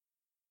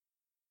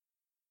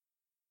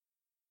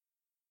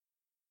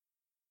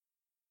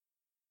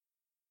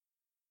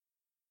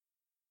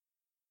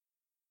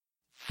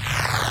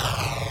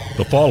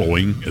The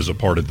following is a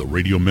part of the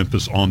Radio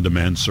Memphis On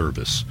Demand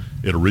service.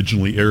 It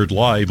originally aired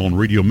live on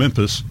Radio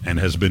Memphis and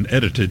has been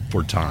edited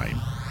for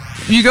time.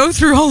 You go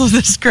through all of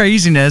this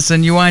craziness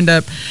and you wind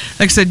up,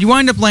 like I said, you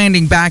wind up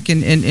landing back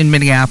in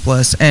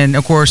Minneapolis. And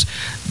of course,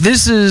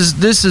 this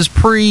is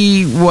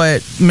pre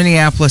what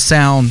Minneapolis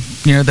sound,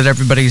 that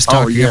everybody's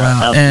talking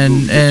about.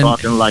 Absolutely. And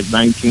talking like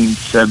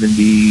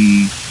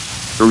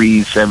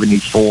 1973,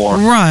 74.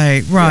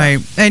 Right. Yeah.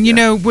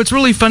 And what's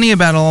really funny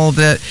about all of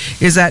that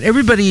is that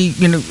everybody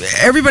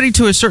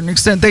to a certain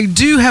extent, they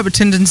do have a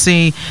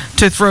tendency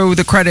to throw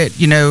the credit,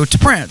 to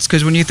Prince,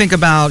 because when you think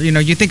about,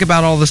 you think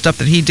about all the stuff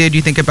that he did,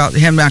 you think about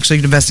him actually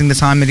investing the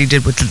time that he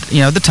did with,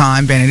 the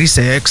Time, Vanity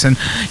 6, and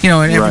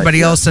and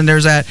everybody else, and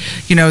there's that,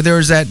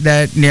 there's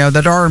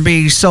that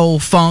R&B soul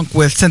funk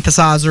with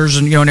synthesizers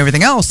and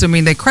everything else. I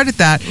mean, they credit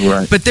that,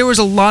 right. But there was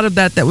a lot of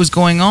that was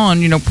going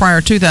on,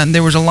 prior to that, and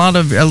there was a lot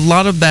of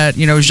that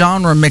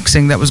genre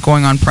mixing that was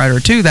going on prior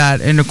to that,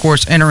 and of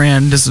course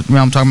this is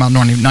I'm talking about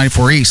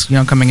 94 East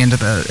coming into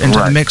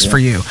the mix for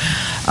you.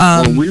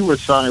 Well, we were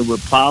signed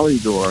with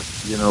Polydor.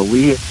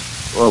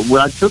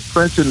 I took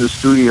Prince in the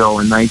studio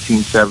in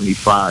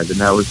 1975, and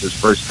that was his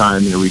first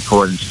time in a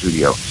recording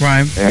studio.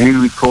 Right. And he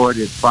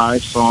recorded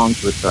 5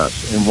 songs with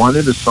us, and one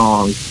of the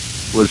songs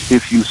was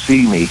 "If You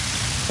See Me,"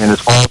 and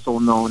it's also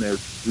known as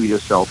 "Do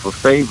Yourself a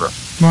Favor."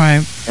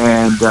 Right.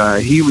 And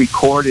he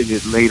recorded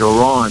it later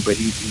on, but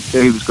he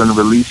said he was going to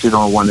release it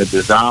on one of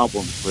his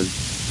albums, but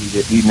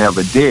he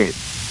never did.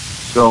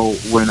 So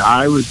when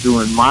I was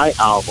doing my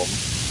album,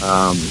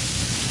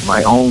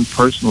 my own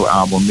personal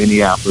album,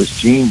 Minneapolis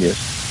Genius,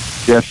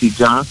 Jesse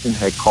Johnson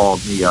had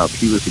called me up.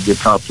 He was a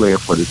guitar player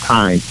for the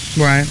Time.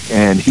 Right.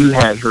 And he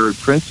had heard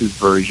Prince's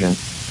version,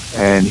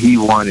 and he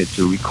wanted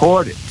to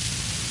record it.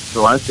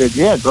 So I said,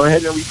 yeah, go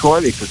ahead and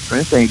record it, because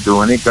Prince ain't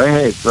doing it. Go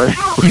ahead.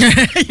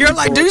 You're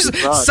like,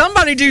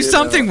 somebody do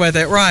something with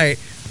it, right?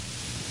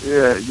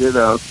 Yeah,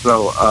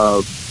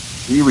 so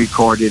he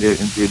recorded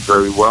it and did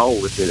very well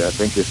with it. I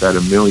think it's at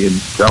 1 million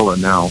seller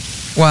now.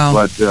 Wow.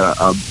 But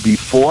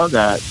before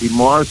that,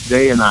 Morris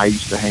Day and I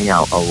used to hang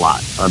out a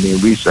lot. I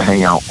mean, we used to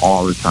hang out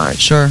all the time.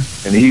 Sure.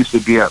 And he used to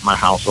be at my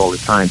house all the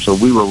time. So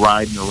we were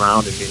riding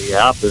around in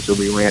Minneapolis, and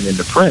we ran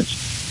into Prince.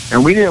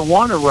 And we didn't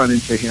want to run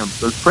into him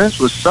because Prince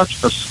was such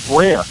a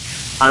square.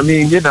 I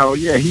mean, he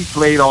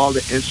played all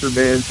the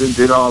instruments and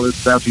did all this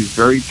stuff. He's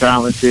very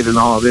talented and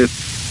all this.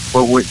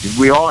 But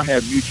we all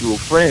had mutual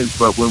friends.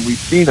 But when we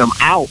seen him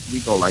out,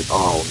 we go like,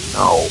 oh,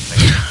 no,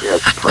 man,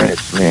 there's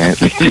Prince, man.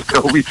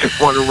 We just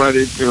want to run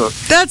into him.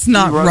 That's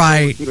not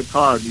right. He runs to the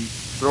car, and he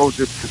throws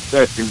his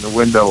cassette in the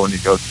window, and he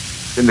goes,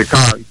 in the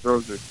car, he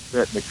throws the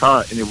cassette in the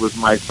car, and it was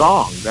my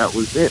song. That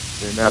was it.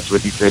 And that's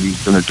what he said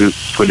he's going to do,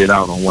 put it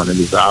out on one of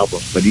his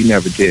albums. But he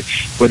never did.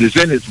 But it's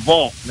in his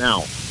vault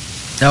now.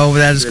 Oh,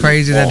 that is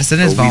crazy that it's in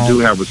his vault. We do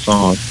have a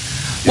song,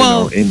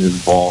 in his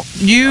vault.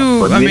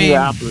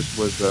 Minneapolis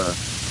was a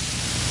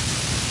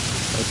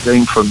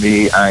thing for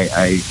me.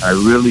 I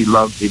really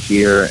loved it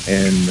here,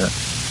 and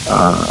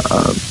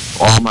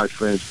all my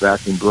friends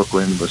back in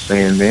Brooklyn were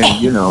saying, man,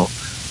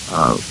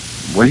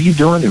 what are you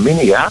doing in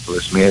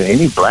Minneapolis, man?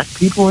 Any black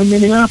people in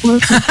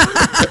Minneapolis?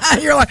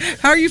 You're like,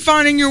 how are you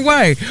finding your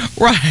way?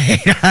 Right.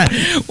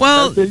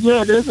 Well, I said,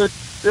 yeah, there's a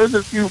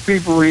few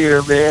people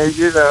here, man.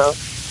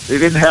 They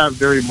didn't have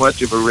very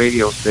much of a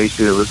radio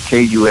station. It was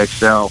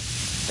KUXL,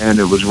 and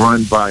it was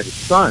run by the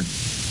sun.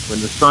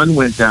 When the sun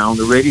went down,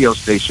 the radio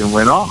station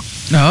went off.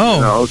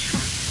 Oh.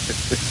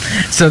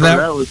 So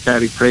that was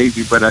kind of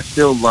crazy, but I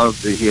still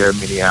loved it here in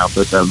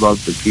Minneapolis. I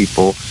loved the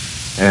people.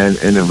 And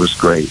it was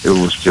great. It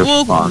was just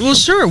awesome. Well,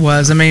 sure it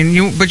was. I mean,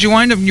 you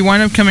wind up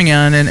coming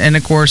in, and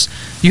of course,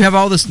 you have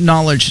all this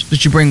knowledge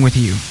that you bring with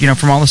you.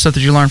 From all the stuff that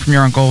you learned from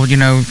your uncle.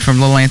 From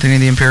Little Anthony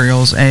and the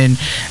Imperials, and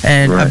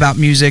right. about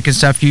music and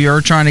stuff.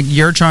 You're trying to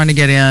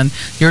get in.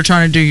 You're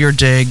trying to do your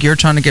dig. You're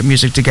trying to get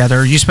music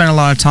together. You spend a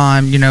lot of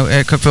time,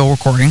 at Cookville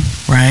recording,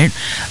 right?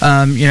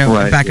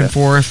 Right, back and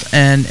forth,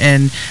 and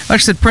like I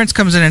said, Prince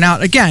comes in and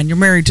out. Again, you're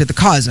married to the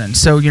cousin,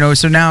 so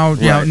now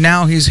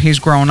now he's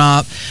grown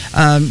up.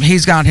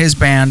 He's got his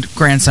band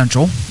Grand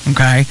Central,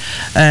 okay,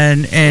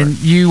 and right.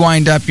 you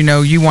wind up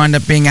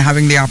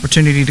having the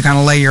opportunity to kind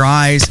of lay your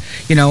eyes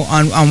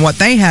on what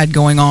they had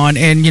going on,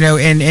 and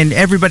and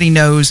everybody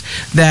knows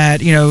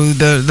that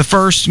the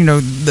first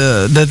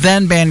the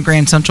then band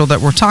Grand Central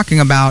that we're talking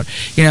about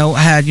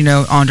had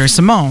Andre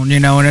Simone,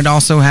 and it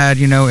also had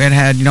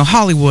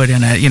Hollywood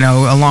in it,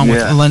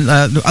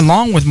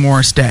 along with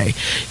Morris Day,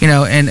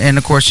 and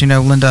of course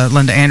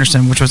Linda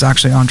Anderson, which was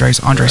actually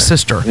Andre's right.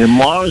 sister. And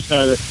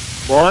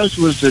Morris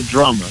was the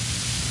drummer,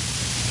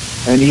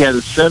 and he had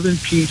a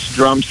 7-piece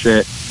drum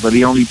set, but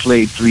he only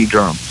played 3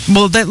 drums.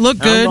 Well, that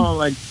looked good. I'm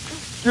like,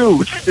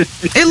 dude.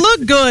 It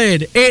looked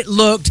good. It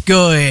looked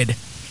good.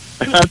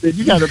 I said,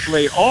 you got to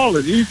play all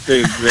of these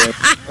things, man.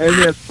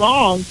 And the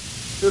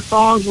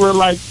songs were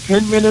like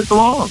 10 minutes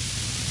long.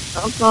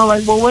 I was kind of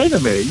like, well, wait a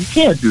minute. You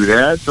can't do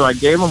that. So I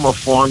gave him a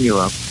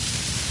formula,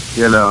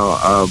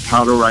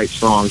 how to write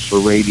songs for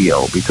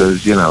radio,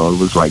 because, it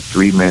was like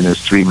 3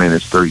 minutes,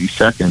 30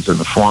 seconds, and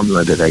the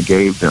formula that I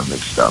gave them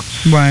and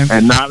stuff. Right.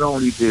 And not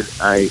only did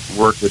I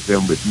work with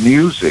them with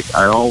music,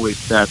 I always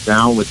sat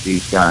down with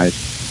these guys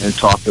and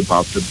talked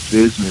about the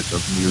business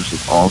of music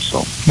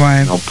also.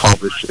 Right.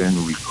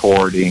 Publishing,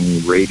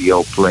 recording,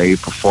 radio play,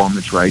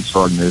 performance rights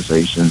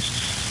organizations,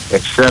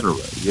 etc.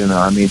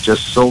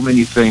 Just so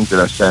many things that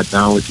I sat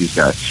down with these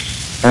guys.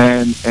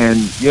 And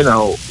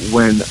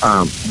when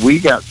we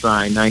got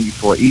signed,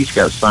 94 East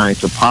got signed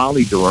to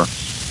Polydor,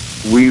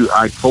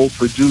 I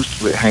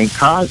co-produced with Hank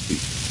Cosby.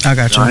 I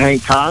got you.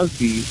 Hank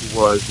Cosby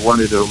was one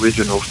of the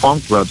original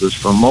funk brothers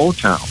from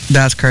Motown.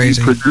 That's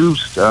crazy. He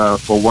produced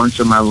for Once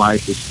in My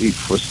Life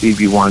for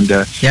Stevie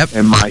Wonder,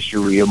 and My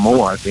Sharia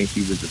Moore. I think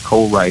he was the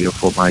co-writer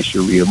for My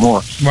Sharia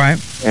Moore. Right.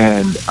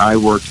 And I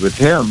worked with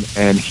him,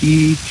 and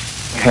he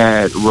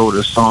wrote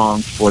a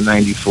song for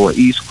 94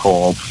 East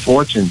called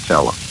Fortune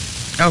Teller.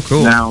 Oh,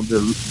 cool. Now,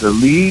 the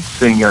lead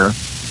singer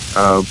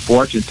of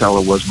Fortune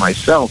Teller was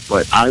myself,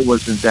 but I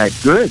wasn't that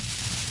good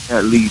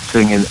at lead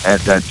singing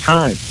at that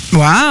time.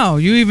 Wow,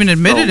 you even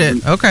admitted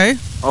it. Okay.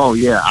 Oh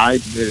yeah, I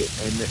did it,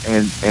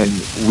 and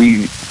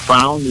we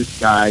found this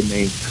guy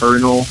named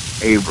Colonel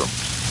Abrams.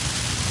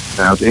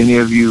 Now, if any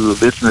of you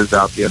listeners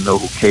out there know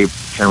who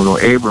Colonel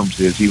Abrams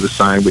is, he was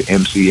signed with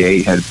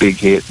MCA, had a big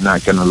hit,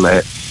 Not Gonna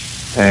Let,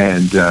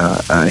 and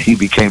he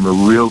became a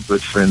real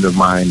good friend of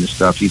mine and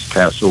stuff. He's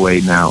passed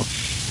away now,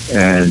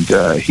 and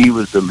he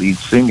was the lead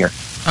singer.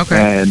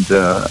 Okay. And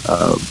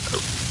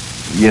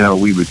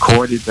we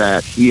recorded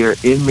that here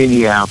in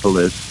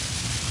Minneapolis.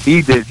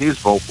 He did his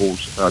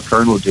vocals,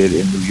 Colonel did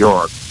in New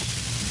York,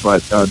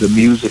 but the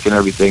music and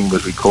everything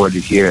was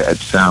recorded here at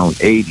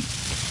Sound 80.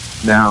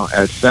 Now,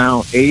 at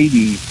Sound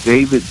 80,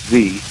 David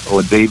Z,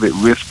 or David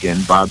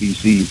Rifkin, Bobby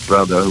Z's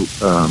brother,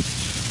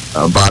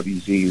 Bobby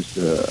Z is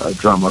a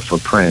drummer for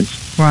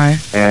Prince. Right.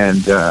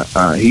 And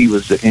he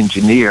was the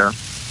engineer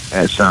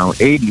at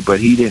Sound 80, but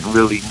he didn't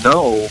really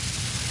know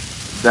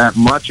that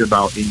much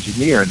about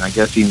engineering. I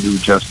guess he knew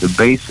just the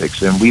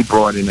basics. And we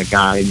brought in a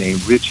guy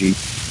named Richie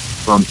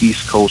from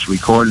East Coast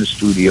Recording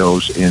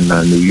Studios in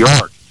New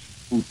York,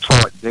 who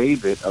taught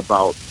David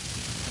about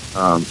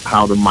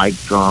how to mic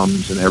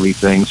drums and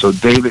everything. So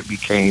David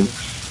became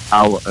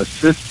our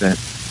assistant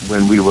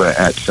when we were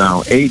at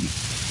Sound 80.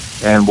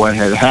 And what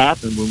had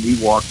happened when we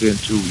walked in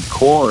to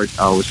record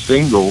our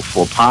single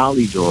for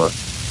Polydor,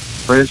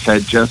 Prince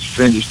had just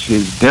finished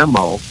his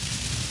demo,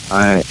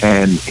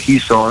 and he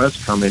saw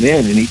us coming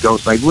in, and he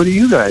goes like, "What are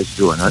you guys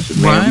doing?" I said,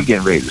 "Man, we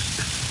getting ready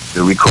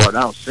to record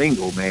our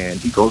single, man."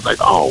 He goes like,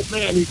 "Oh,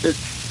 man," he said,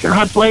 "Can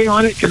I play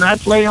on it? Can I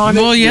play on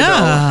it?" Well,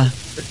 yeah.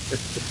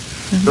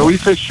 So he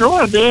said,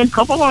 "Sure, man,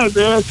 come on,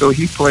 man." So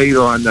he played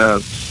on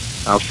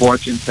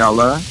Fortune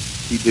Teller.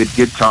 He did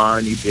guitar,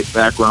 and he did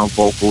background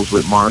vocals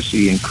with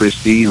Marcy and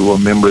Christy, who were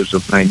members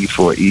of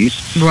 94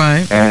 East.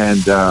 Right.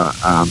 And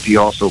he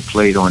also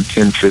played on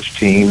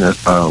 1015,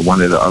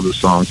 one of the other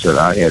songs that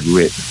I had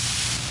written.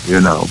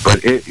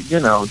 But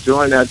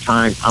during that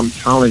time, I'm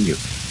telling you,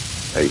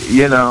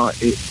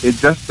 it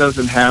just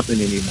doesn't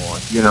happen anymore.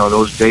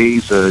 Those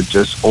days are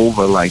just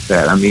over like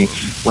that. I mean,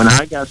 when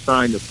I got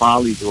signed to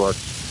Polydor,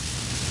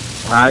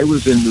 I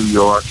was in New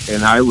York,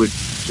 and I would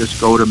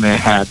just go to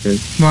Manhattan.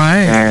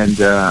 Right.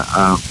 And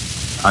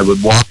I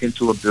would walk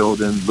into a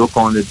building, look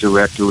on the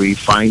directory,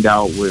 find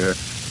out where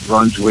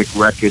Brunswick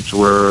Records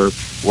were,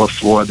 what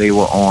floor they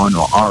were on,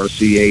 or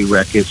RCA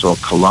Records, or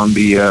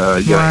Columbia,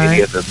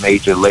 any of the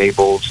major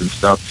labels and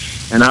stuff.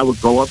 And I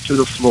would go up to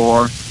the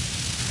floor,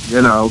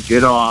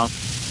 get off,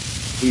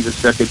 see the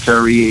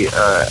secretary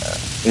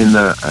in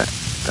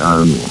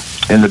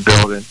the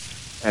building,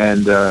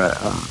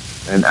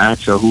 and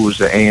ask her who was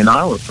the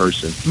A&R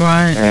person.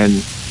 Right.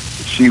 And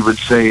she would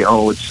say,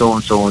 "Oh, it's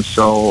so-and-so and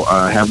so,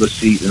 have a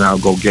seat and I'll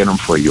go get them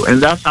for you."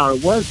 And that's how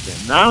it was then.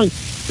 Now,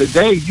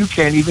 today, you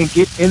can't even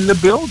get in the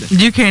building.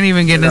 You can't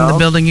even get in the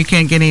building. You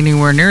can't get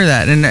anywhere near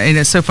that. And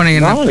it's so funny.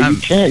 No, you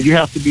can't. You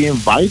have to be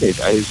invited.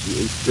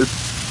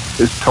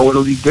 It's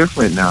totally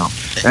different now.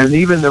 And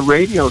even the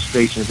radio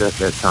stations at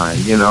that time,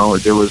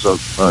 there was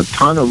a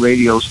ton of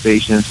radio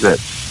stations that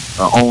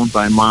are owned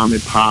by mom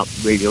and pop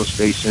radio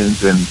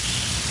stations, and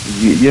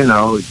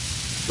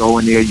go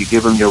in there, you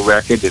give them your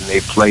record, and they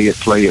play it,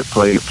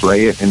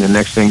 and the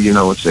next thing you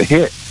know, it's a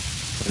hit.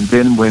 And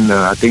then when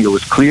I think it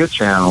was Clear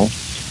Channel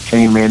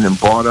came in and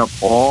bought up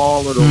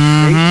all of those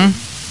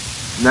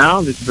stations, now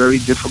it's very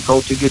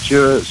difficult to get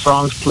your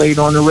songs played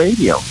on the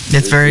radio.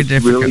 It's very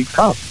difficult. Really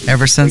tough.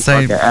 Ever since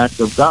like an act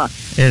of God.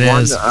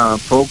 One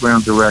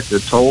program director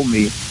told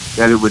me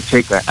that it would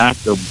take an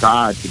act of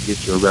God to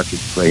get your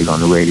records played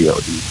on the radio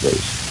these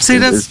days. See,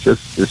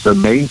 it's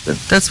amazing.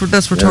 That's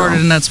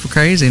retarded, and that's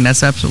crazy, and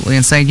that's absolutely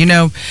insane.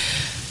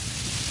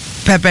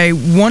 Pepe,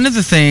 one of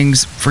the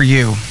things for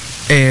you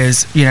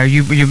is,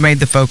 you've made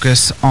the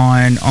focus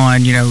on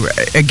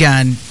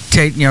again,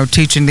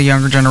 teaching the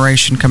younger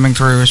generation coming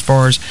through as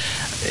far as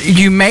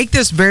you make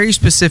this very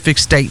specific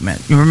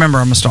statement. You remember,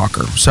 I'm a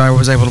stalker, so I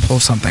was able to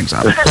pull some things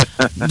out.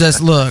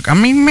 Just look,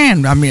 I'm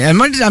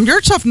you're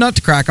a tough nut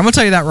to crack. I'm gonna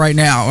tell you that right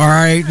now. All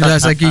right,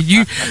 that's like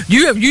you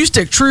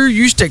stick true,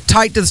 you stick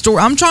tight to the story.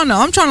 I'm trying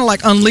to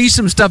like unleash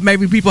some stuff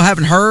maybe people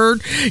haven't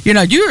heard. You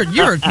know,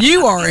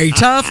 you are a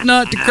tough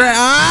nut to crack.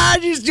 I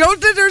just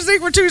don't sit there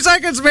think for 2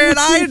 seconds, man.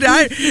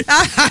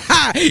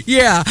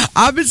 Yeah,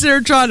 I've been sitting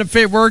there trying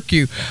to work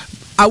you.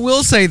 I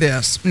will say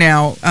this.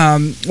 Now,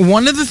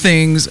 one of the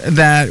things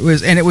that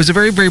was, and it was a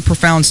very, very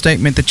profound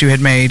statement that you had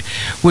made,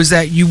 was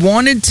that you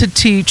wanted to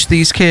teach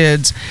these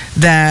kids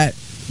that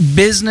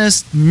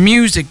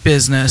music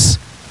business,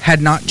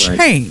 had not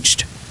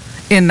changed.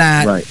 In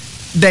that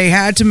they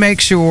had to make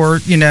sure,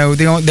 you know,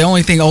 the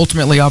only thing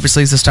ultimately,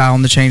 obviously, is the style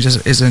and the change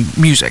is in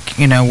music.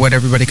 You know, what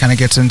everybody kind of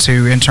gets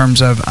into in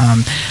terms of,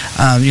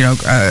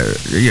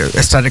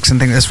 aesthetics and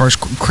things as far as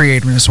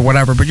creativeness or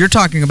whatever. But you're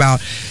talking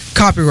about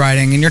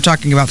copywriting, and you're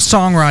talking about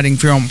songwriting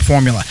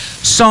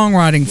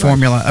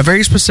formula, a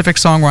very specific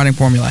songwriting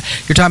formula.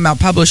 You're talking about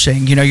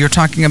publishing. You know, you're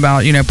talking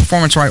about, you know,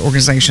 performance right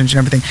organizations and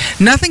everything.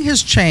 Nothing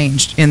has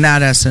changed in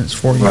that essence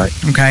for you. Right.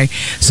 Okay.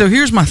 So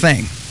here's my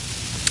thing.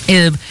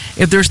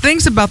 If there's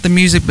things about the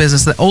music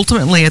business that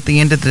ultimately at the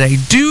end of the day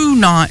do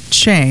not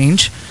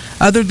change,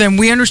 other than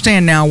we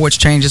understand now what's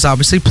changed is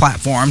obviously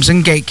platforms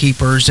and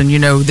gatekeepers and, you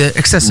know, the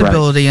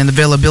accessibility and the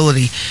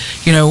availability,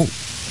 you know,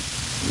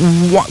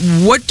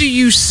 what do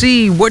you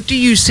see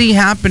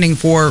happening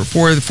for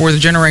the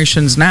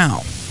generations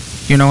now?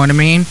 You know what I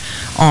mean?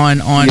 On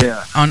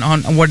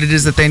what it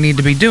is that they need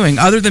to be doing,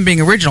 other than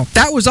being original.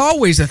 That was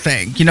always a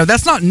thing. You know,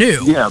 that's not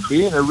new. Yeah,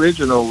 being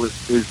original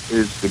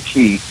is the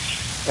key.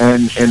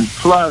 And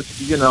plus,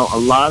 you know, a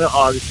lot of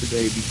artists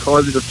today,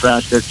 because of the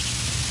fact that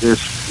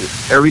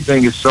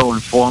everything is so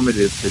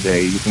informative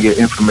today, you can get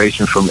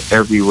information from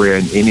everywhere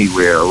and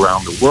anywhere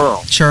around the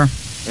world. Sure.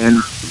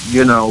 And,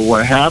 you know,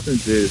 what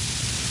happens is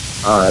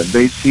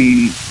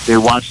they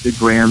watch the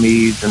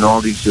Grammys and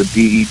all these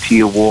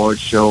BET award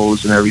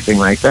shows and everything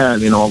like that,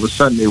 and then all of a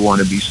sudden they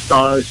want to be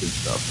stars and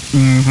stuff.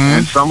 Mm-hmm.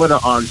 And some of the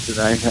artists that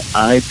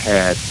I've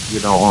had,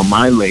 you know, on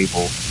my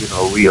label, you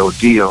know, Rio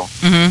Deal,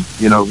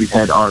 you know, we've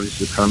had artists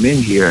that come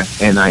in here,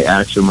 and I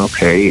ask them,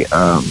 okay,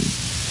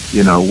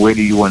 you know, where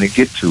do you want to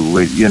get to?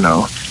 You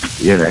know,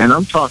 and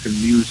I'm talking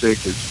music,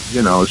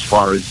 you know, as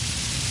far as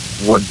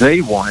what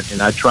they want,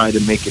 and I try to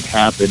make it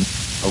happen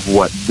of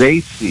what they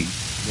see.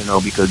 You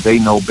know, because they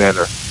know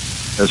better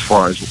as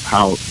far as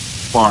how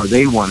far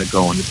they want to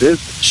go in the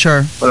business.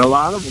 Sure. But a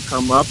lot of them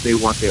come up, they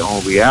want their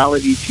own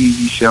reality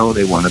TV show,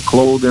 they want a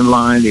clothing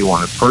line, they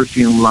want a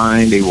perfume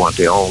line, they want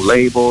their own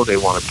label, they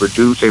want to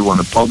produce, they want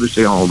to publish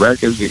their own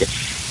records.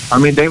 I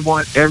mean, they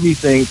want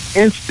everything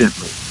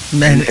instantly.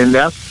 And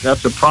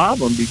that's a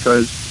problem,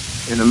 because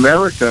in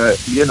America,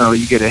 you know,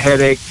 you get a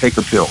headache, take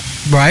a pill.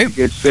 Right. You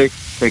get sick,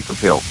 take a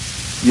pill.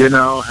 You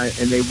know,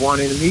 and they want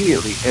it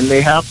immediately. And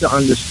they have to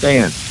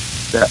understand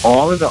that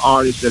all of the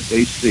artists that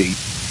they see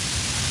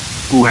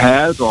who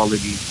has all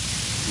of these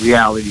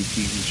reality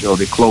TV shows,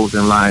 the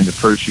clothing line, the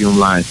perfume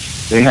line,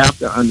 they have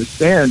to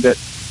understand that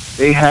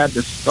they had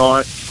to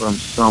start from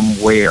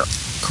somewhere.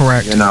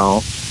 Correct. You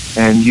know,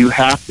 and you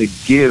have to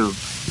give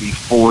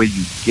before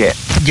you get.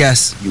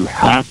 Yes. You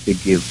have to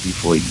give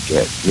before you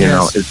get. You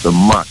know, it's a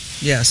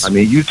must. Yes. I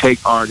mean, you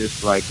take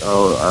artists like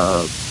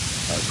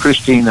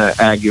Christina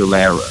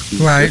Aguilera,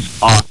 who's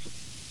just awesome.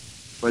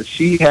 But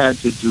she had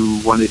to do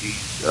one of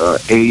these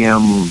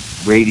AM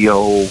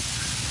radio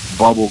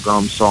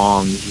bubblegum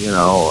songs, you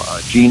know,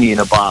 Genie in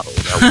a Bottle.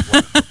 That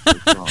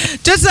was one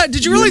of Just that,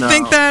 did you really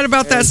think that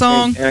about that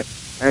song?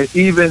 And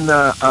even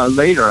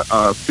later,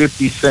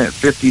 50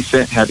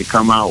 Cent had to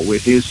come out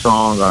with his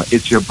song,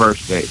 It's Your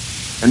Birthday.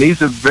 And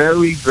these are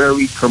very,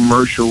 very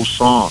commercial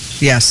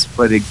songs. Yes.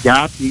 But it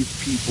got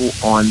these people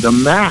on the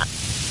map.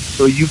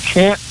 So you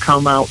can't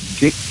come out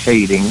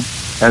dictating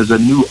as a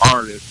new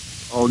artist,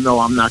 oh, no,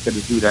 I'm not going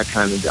to do that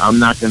kind of, I'm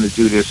not going to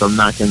do this, I'm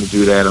not going to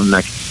do that, I'm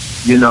not,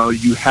 you know,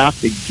 you have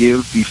to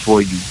give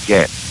before you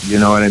get, you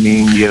know what I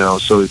mean? You know,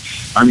 so,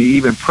 I mean,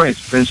 even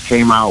Prince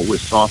came out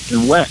with Soft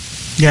and Wet.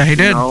 Yeah, he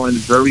did. You know, and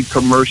very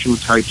commercial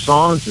type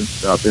songs and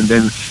stuff. And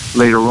then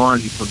later on,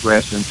 he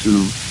progressed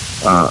into,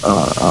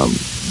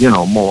 you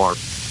know, more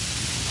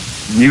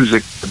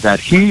music that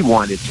he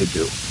wanted to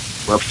do.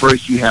 But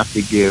first you have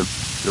to give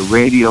the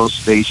radio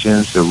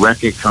stations, the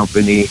record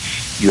company,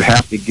 you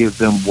have to give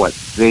them what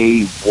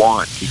they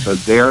want,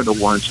 because they're the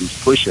ones who's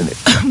pushing it.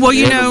 Well,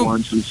 you they're know, the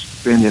ones who's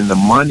spending the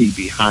money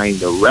behind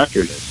the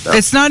record and stuff.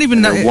 It's not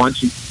even that.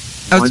 Once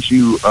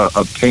you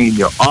obtain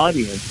your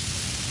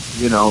audience,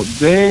 you know,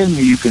 then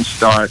you can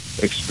start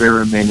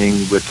experimenting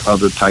with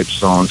other type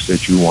songs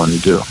that you want to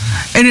do.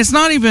 And it's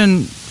not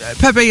even,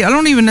 Pepe, I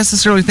don't even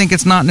necessarily think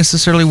it's not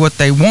necessarily what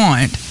they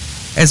want,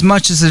 as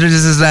much as it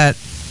is that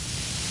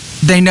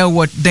they know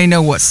what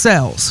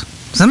sells.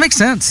 Does that make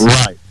sense?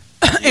 Right.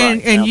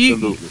 And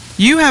absolutely.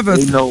 you have a,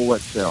 they know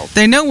what sells.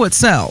 They know what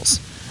sells.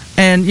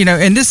 And you know,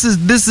 and this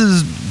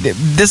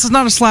is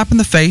not a slap in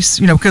the face,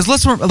 you know, because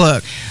let's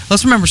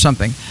remember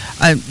something.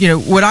 You know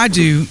what I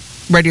do.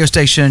 radio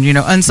station,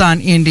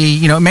 unsigned indie,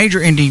 major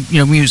indie,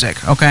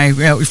 music. Okay,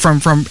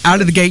 from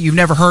out of the gate, you've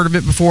never heard of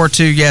it before.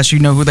 To yes, you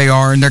know who they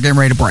are, and they're getting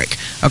ready to break.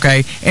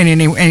 Okay, and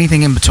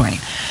anything in between.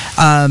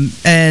 And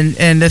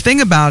the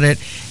thing about it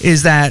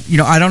is that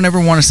I don't ever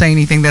want to say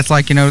anything that's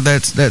like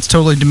that's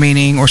totally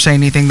demeaning or say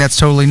anything that's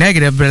totally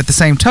negative. But at the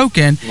same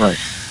token, right.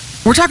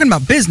 We're talking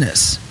about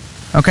business.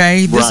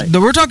 Okay, right.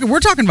 We're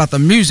talking about the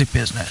music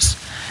business,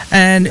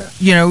 and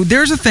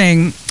there's a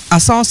thing. I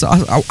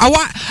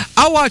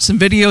watched some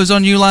videos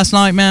on you last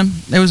night, man.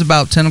 It was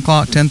about 10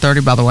 o'clock,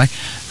 10:30, by the way.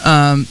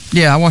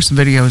 I watched some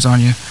videos on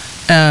you.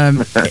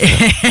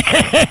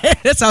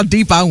 That's how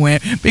deep I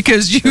went,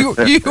 because you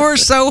were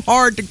so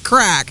hard to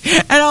crack,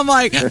 and I'm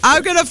like,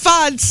 I'm gonna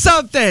find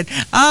something.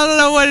 I don't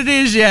know what it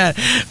is yet.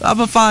 I'm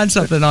gonna find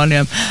something on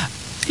him.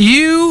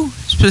 You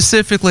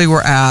specifically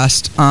were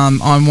asked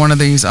on one of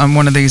these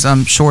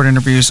short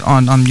interviews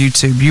on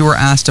YouTube. You were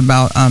asked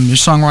about your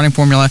songwriting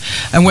formula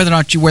and whether or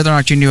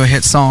not you knew a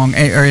hit song,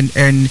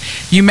 and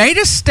you made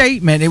a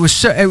statement. It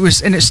was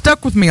and it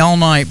stuck with me all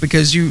night,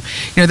 because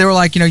they were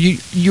like,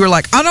 you were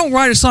like, I don't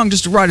write a song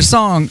just to write a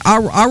song.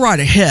 I write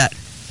a hit.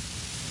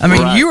 I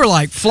mean, right. You were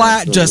like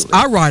flat, absolutely. Just,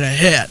 I write a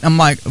hit. I'm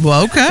like,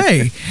 well,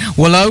 okay.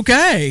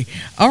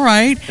 All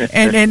right.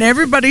 And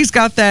everybody's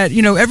got that,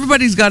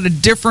 everybody's got a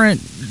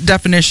different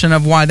definition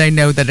of why they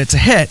know that it's a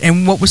hit.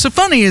 And what was so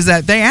funny is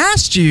that they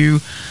asked you,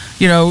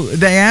 how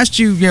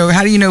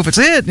do you know if it's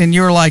a hit? And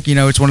you were like,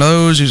 it's one of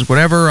those, just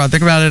whatever. I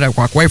think about it. I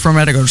walk away from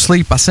it. I go to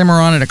sleep. I simmer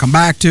on it. I come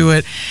back to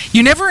it.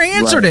 You never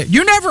answered it.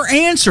 You never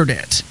answered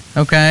it.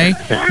 Okay?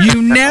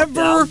 You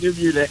never. I'll give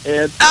you the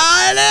answer.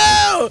 I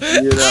know.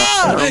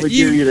 I'm going to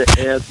give you the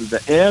answer.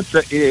 The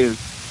answer is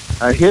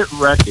a hit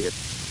record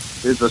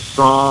is a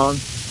song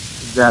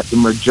that the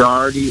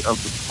majority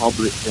of the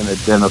public can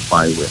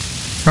identify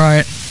with.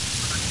 Right.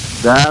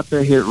 That's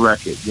a hit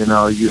record.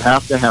 You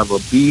have to have a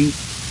beat,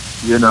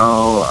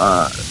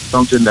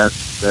 something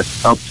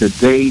that's up to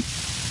date,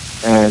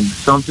 and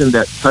something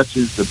that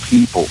touches the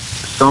people.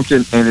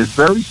 And it's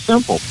very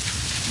simple.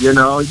 You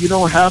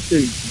don't have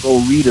to go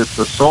read a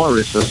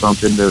thesaurus or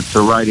something to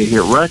write a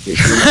hit record.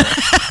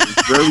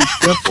 It's very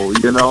simple.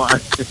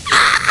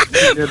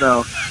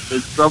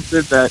 It's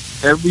something that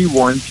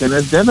everyone can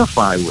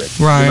identify with.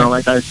 Right.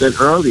 Like I said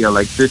earlier,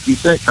 like 50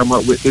 Cent come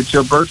up with "It's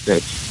Your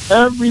Birthday."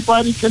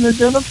 Everybody can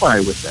identify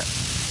with that.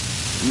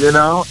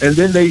 And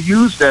then they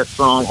use that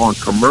song on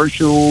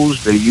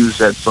commercials. They use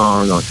that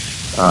song on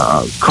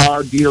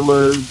car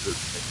dealers,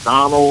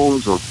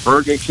 McDonald's or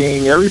Burger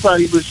King.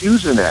 Everybody was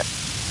using that.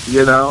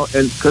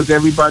 And because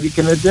everybody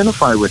can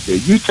identify with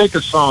it. You take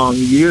a song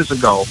years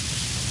ago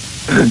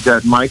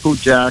that Michael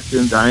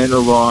Jackson, Diana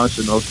Ross,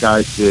 and those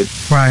guys did,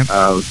 right?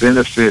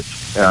 Benefit,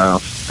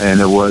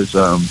 and it was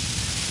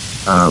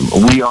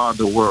 "We Are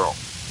the World."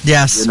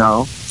 Yes.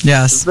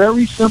 Yes. It's a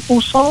very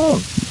simple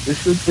song.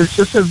 It's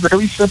just a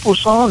very simple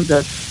song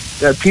that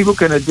people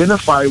can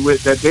identify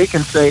with. That they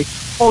can say,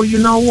 "Oh, you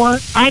know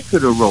what? I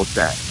could have wrote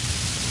that."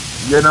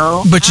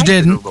 But you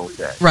didn't.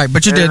 Right,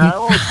 but you didn't. I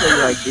always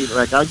say,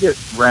 like I get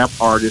rap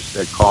artists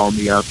that call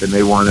me up and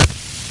they want to,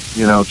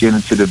 get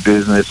into the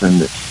business,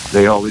 and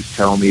they always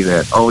tell me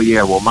that, oh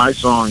yeah, well my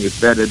song is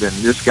better than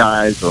this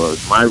guy's, or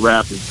my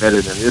rap is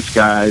better than this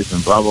guy's,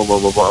 and blah blah blah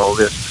blah blah all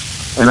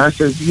this. And I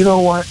said, you know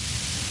what?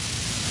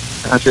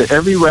 I said,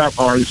 every rap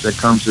artist that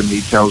comes to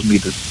me tells me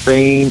the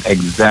same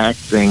exact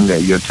thing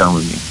that you're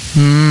telling me.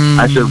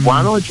 I said,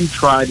 why don't you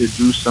try to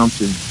do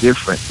something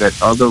different that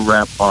other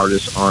rap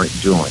artists aren't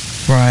doing?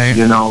 Right.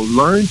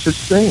 Learn to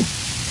sing.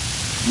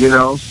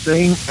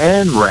 Sing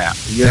and rap.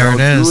 There it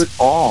is. Do it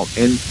all.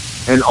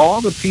 And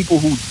all the people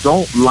who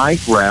don't like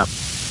rap,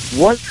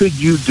 what could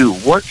you do?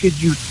 What could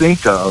you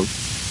think of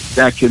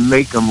that can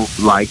make them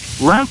like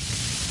rap?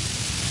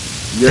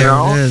 There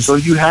it is. So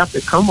you have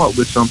to come up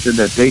with something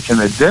that they can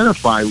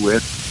identify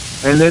with,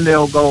 and then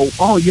they'll go,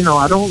 oh,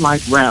 I don't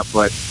like rap,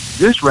 but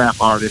this rap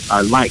artist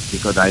I like,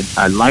 because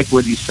I like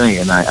what he's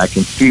saying. I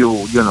can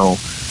feel,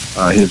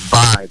 his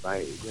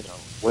vibe.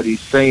 What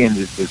he's saying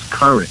is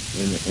current,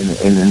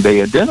 and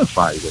they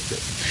identify with it.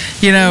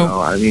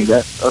 I mean,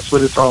 that's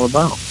what it's all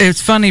about.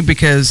 It's funny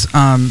because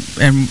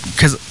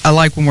I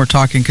like when we're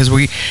talking, because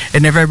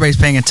and if everybody's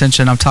paying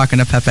attention, I'm talking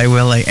to Pepe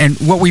Willie, and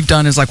what we've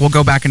done is, like, we'll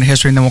go back into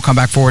history, and then we'll come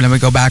back forward, and we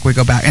go back,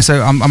 and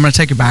so I'm going to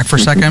take you back for a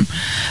second.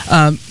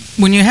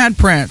 When you had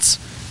Prince,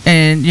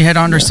 and you had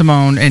Andre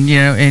Simone, and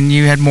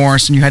you had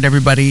Morris, and you had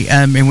everybody,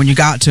 and when you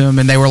got to them,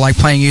 and they were like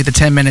playing you the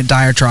 10-minute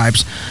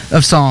diatribes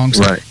of songs,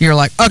 right. You're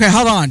like, okay,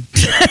 hold on.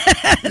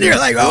 And you're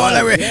like,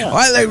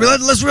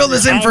 let's reel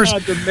this in first. I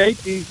had to make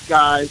these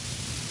guys.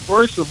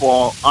 First of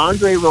all,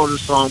 Andre wrote a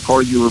song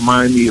called "You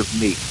Remind Me of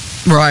Me."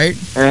 Right.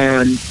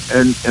 And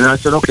I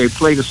said, okay,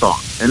 play the song.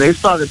 And they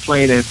started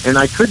playing it, and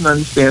I couldn't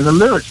understand the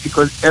lyrics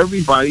because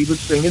everybody was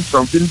singing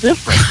something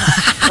different.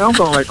 And I'm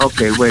going like,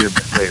 okay, wait a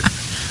minute.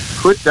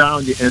 Put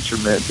down your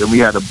instruments, and we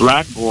had a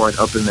blackboard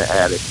up in the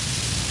attic.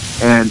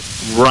 And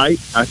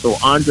I told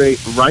Andre,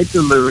 write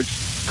the lyrics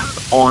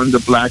on the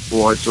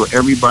blackboard so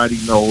everybody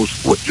knows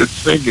what you're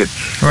singing.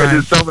 Right. And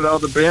then some of the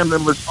other band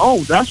members,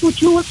 oh, that's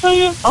what you were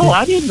saying? Oh,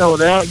 I didn't know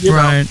that.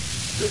 Right.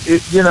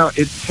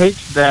 It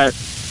takes that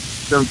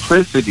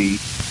simplicity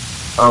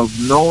of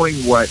knowing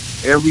what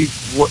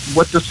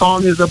the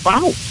song is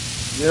about.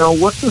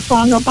 What's the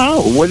song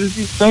about? What is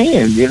he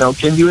saying?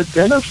 Can you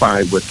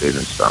identify with it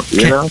and stuff?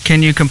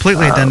 Can you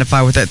completely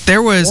identify with it?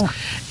 There was,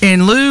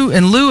 in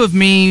lieu of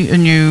me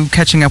and you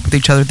catching up with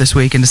each other this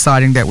week and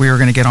deciding that we were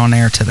going to get on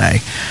air today,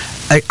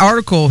 an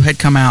article had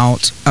come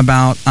out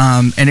about,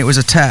 and it was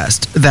a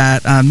test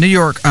that New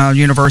York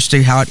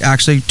University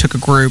actually took a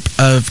group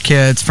of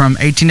kids from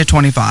 18 to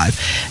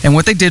 25, and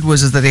what they did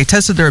was that they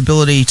tested their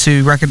ability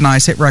to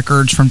recognize hit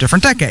records from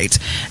different decades,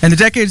 and the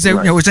decades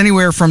it was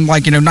anywhere from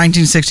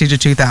 1960 to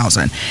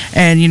 2000,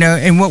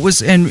 and what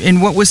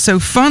was so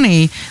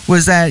funny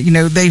was that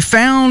they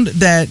found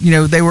that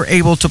they were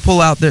able to pull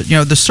out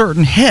the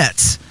certain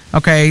hits.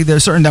 Okay,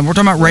 there's certain. We're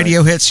talking about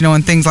radio hits,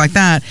 and things like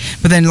that.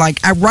 But then,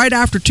 right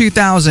after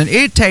 2000,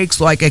 it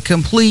takes a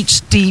complete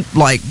steep,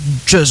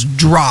 just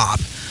drop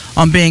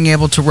on being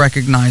able to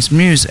recognize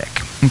music.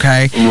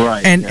 Okay,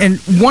 right. And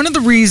one of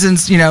the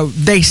reasons,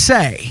 they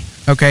say.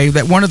 Okay,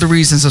 that one of the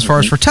reasons as far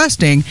as for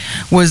testing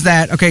was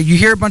that, you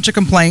hear a bunch of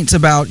complaints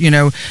about,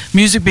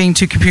 music being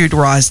too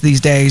computerized these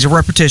days, or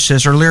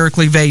repetitious, or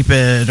lyrically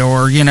vapid,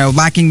 or,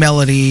 lacking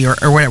melody, or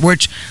whatever,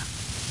 which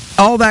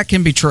all that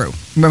can be true.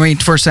 I mean,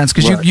 for a sense,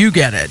 because you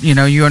get it.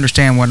 You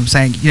understand what I'm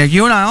saying.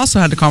 You and I also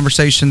had the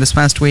conversation this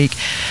past week,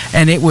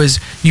 and it was,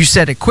 you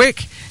said it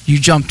quick, you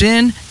jumped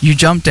in, you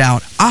jumped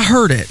out. I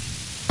heard it.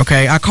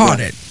 Okay, I caught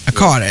it. I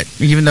caught it,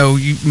 even though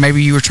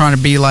maybe you were trying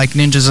to be like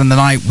ninjas in the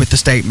night with the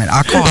statement.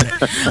 I caught it.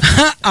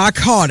 I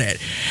caught it,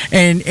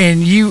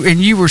 and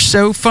you were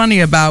so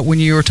funny about when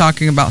you were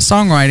talking about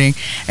songwriting,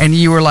 and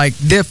you were like,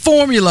 the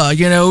formula,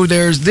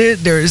 there's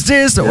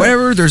this or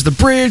whatever. There's the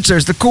bridge,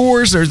 there's the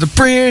chorus, there's the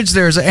bridge,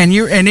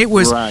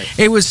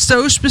 it was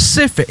so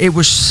specific. It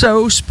was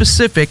so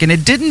specific, and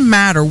it didn't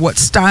matter what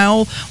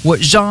style, what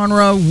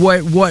genre,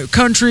 what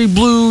country,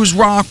 blues,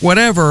 rock,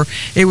 whatever.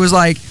 It was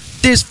like,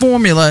 this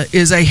formula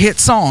is a hit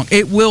song.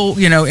 It will,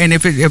 and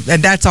if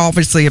that's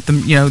obviously if the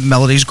the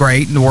melody's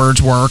great and the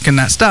words work and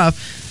that stuff,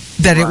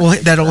 that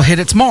it'll hit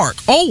its mark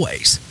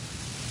always.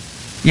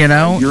 You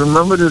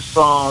remember this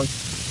song,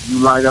 "You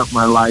Light Up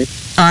My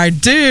Life"? I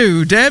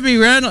do, Debbie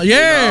Reynolds.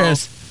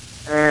 Yes.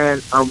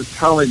 And I was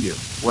telling you,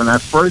 when I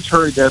first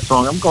heard that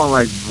song, I'm going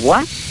like,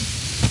 what?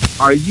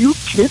 Are you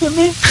kidding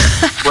me?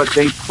 But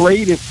they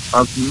played it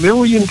a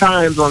million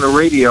times on the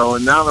radio,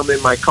 and now I'm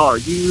in my car.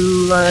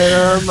 You light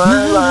up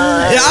my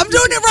life. I'm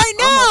doing it right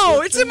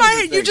now. It's in my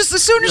head. You just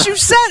as soon as you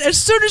said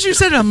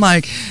it, I'm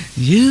like,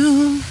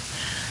 you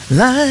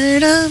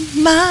light up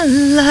my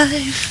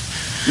life.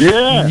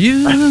 Yeah.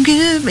 You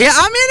give me. Yeah,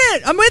 I'm in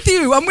it. I'm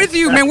with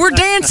you, man. We're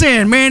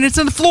dancing, man. It's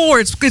on the floor.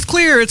 It's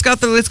clear. It's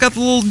got the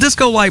little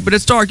disco light, but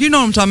it's dark. You know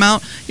what I'm talking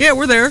about? Yeah,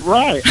 we're there.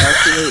 Right.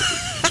 Absolutely.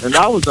 And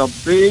that was a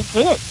big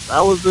hit.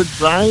 That was a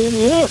giant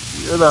hit,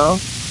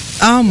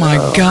 Oh my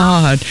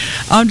God!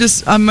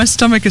 my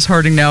stomach is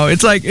hurting now.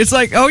 It's like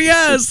oh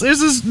yes,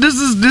 this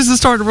is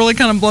starting to really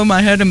kind of blow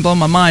my head and blow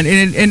my mind.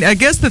 And I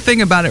guess the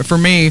thing about it for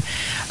me,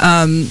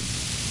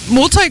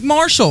 we'll take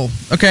Marshall.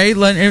 Okay,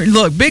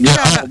 look, big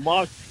shout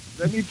out.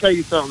 Let me tell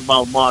you something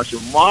about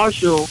Marshall.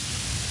 Marshall,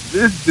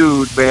 this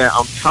dude, man,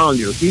 I'm telling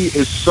you, he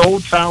is so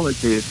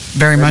talented.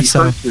 Very much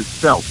so. He hurts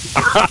himself.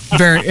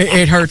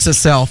 It hurts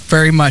itself.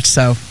 Very much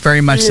so.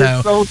 Very much so. He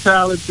is so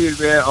talented,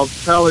 man. I'm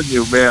telling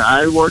you, man.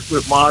 I worked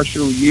with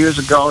Marshall years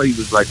ago. He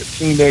was like a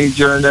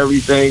teenager and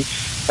everything.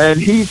 And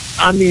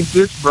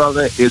this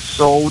brother is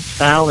so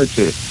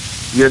talented.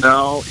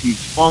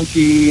 He's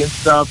funky and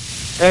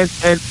stuff. And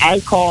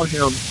I call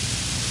him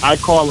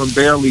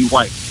Barely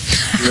White.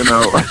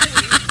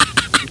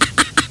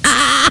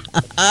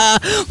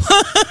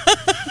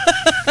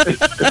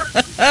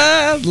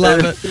 Love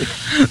it.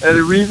 And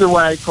the reason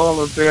why I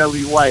call him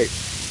Barely White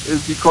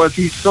is because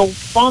he's so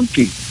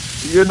funky.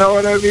 You know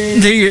what I mean?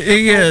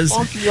 He is.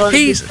 Funky on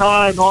the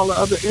guitar and all the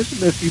other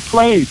instruments he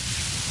plays.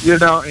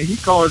 And he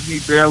calls me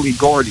Barely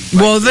Gordy.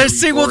 Well,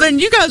 then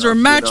you guys are a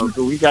match.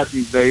 So we got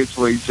these names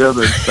for each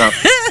other and stuff.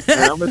 And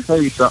I'm gonna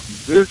tell you something.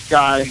 This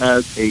guy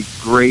has a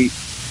great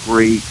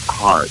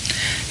heart.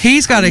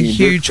 He's got a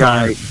huge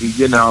heart. He's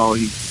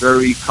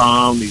very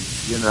calm. He's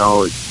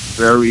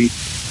very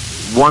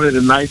one of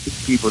the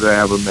nicest people that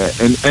I ever met.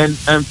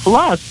 And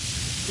plus,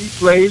 he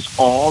plays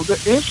all the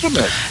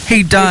instruments.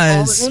 He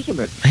does.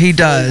 He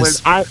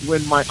does.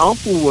 When my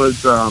uncle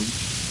was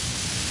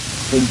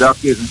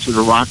inducted into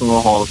the Rock and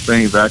Roll Hall of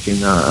Fame back in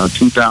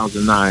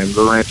 2009,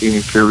 Little Anthony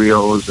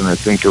Imperials, and I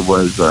think it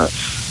was Run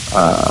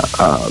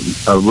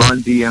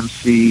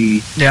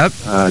DMC.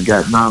 Yep.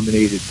 Got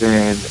nominated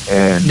then,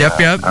 and yep.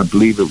 I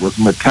believe it was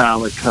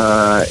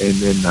Metallica, and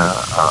then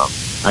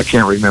I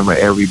can't remember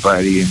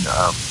everybody, and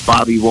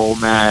Bobby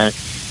Womack.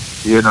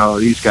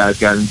 These guys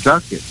got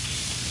inducted.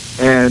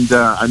 And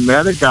I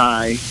met a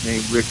guy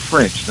named Rick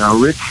French. Now,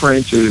 Rick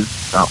French is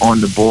on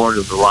the board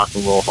of the Rock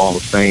and Roll Hall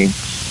of Fame.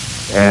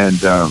 and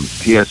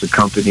he has a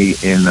company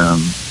in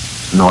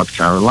North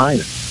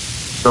Carolina.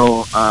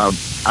 So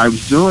I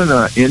was doing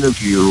an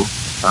interview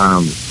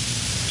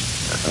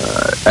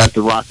at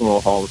the Rock and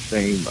Roll Hall of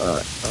Fame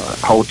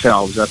hotel.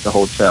 I was at the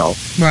hotel.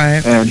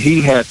 Right. And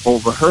he had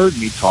overheard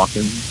me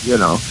talking,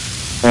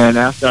 and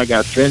after I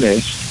got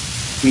finished,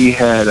 he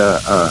had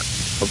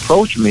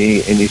approached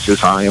me, and he says,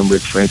 "Hi, I'm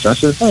Rick French." I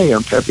said, "Hey,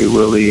 I'm Pepe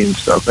Willie," and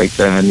stuff like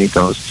that. And he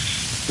goes,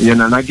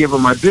 and I give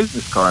him my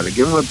business card.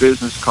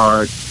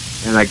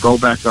 And I go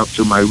back up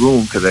to my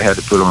room because I had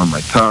to put on my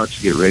tux,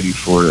 get ready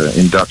for the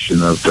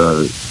induction of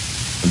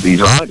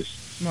these artists.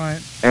 Right.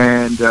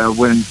 And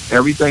when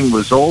everything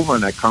was over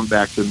and I come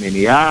back to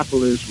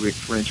Minneapolis, Rick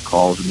French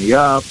calls me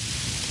up,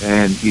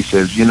 and he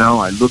says,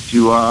 I looked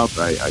you up.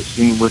 I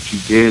seen what you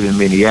did in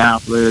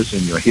Minneapolis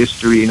and your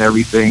history and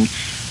everything.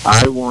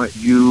 I want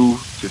you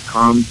to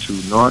come to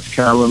North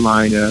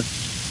Carolina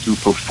to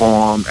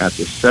perform at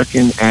the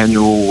 2nd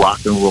annual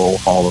Rock and Roll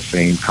Hall of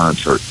Fame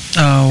concert.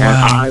 Oh, wow. And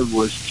I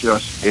was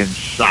just in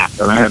shock.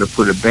 And I had to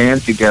put a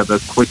band together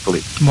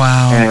quickly.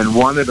 Wow. And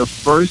one of the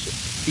first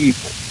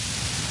people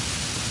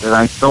that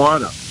I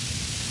thought of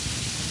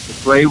to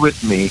play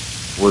with me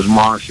was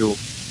Marshall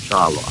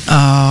Charlotte.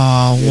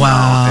 Oh,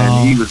 wow. And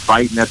he was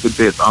biting at the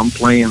bits. I'm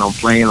playing.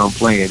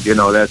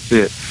 That's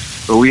it.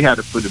 So we had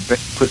to put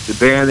the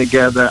band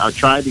together. I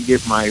tried to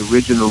get my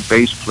original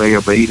bass player,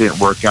 but he didn't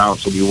work out,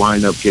 so we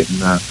wind up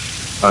getting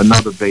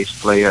another bass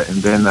player.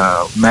 And then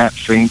Matt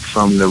Fink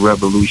from The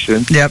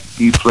Revolution,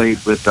 he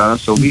played with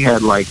us. So we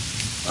had like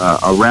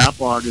a rap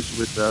artist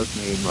with us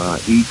named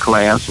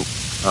E-Class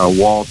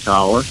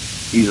Walltower.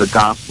 He's a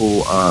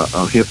gospel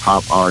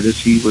hip-hop artist.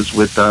 He was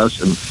with us,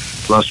 and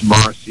plus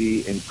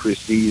Marcy and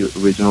Christy,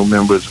 original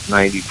members of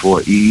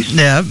 94 East.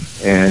 Yep.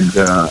 And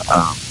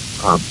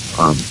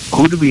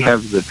who did we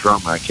have as the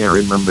drummer? I can't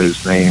remember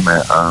his name.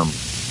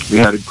 We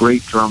had a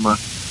great drummer,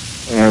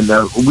 and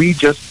we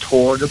just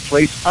tore the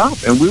place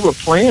up. And we were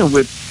playing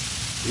with,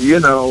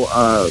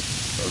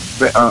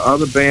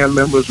 other band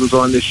members was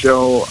on the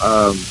show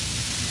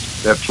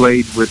that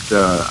played with.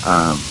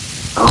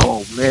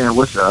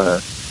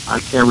 I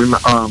can't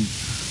remember.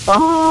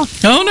 Oh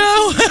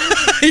no,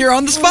 you're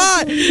on the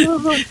spot.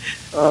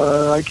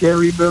 I can't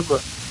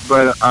remember,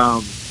 but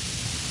I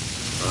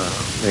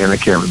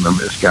can't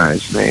remember this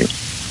guy's name.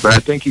 But I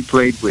think he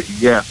played with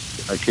Yes.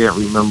 I can't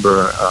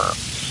remember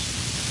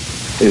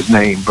his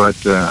name, but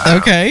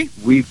okay.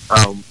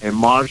 And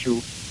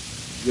Marshall,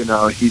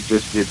 he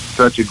just did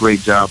such a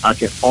great job. I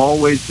can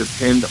always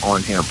depend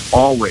on him,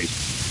 always.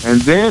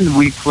 And then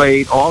we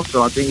played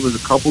also, I think it was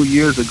a couple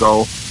years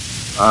ago,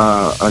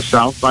 a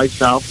South by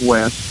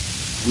Southwest.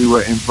 We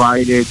were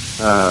invited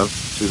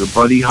to the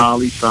Buddy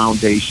Holly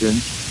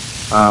Foundation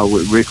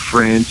with Rick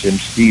French and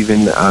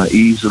Stephen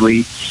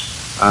Easley,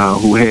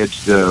 who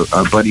heads the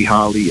Buddy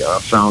Holly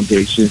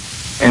Foundation.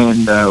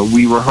 And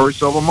we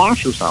rehearsed over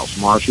Marshall's house.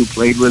 Marshall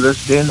played with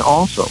us then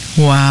also.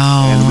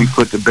 Wow. And we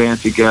put the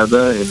band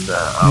together, and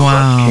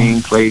Russ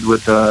King played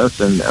with us,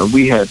 and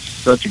we had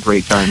such a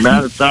great time.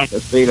 Matter of fact, I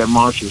stayed at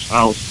Marshall's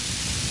house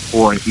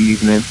for an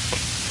evening,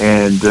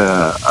 and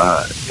the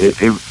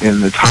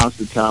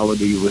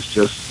hospitality was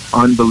just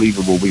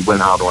unbelievable. We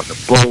went out on the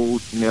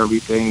boat and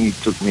everything. He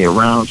took me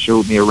around,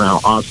 showed me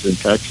around Austin,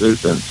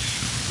 Texas, and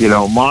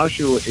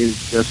Marshall is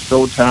just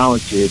so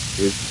talented.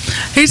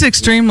 He's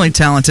extremely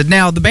talented.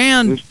 Now, the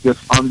band... It's just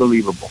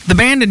unbelievable. The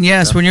band, and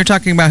yes, when you're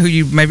talking about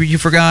who maybe you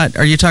forgot,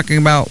 are you talking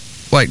about,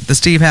 like, the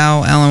Steve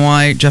Howe, Alan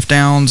White, Jeff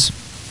Downs,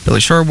 Billy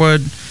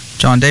Sherwood,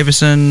 John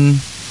Davison?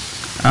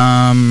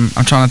 I'm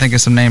trying to think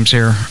of some names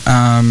here.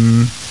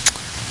 Well,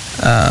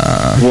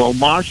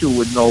 Marshall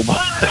would know.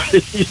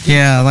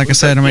 Yeah, like I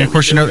said, of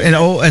course, and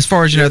as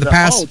far as the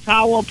past...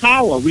 Tower of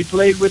Power. We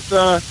played with...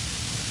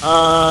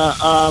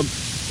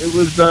 It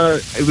was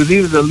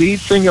either the lead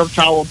singer of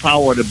Tower of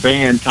Power or the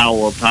band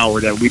Tower of Power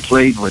that we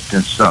played with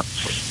and stuff,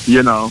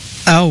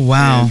 Oh,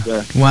 wow.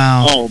 And,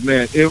 wow. Oh,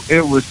 man,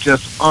 it was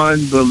just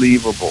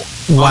unbelievable.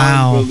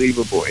 Wow.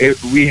 Unbelievable.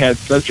 We had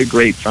such a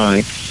great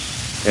time,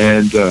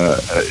 and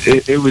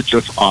it was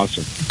just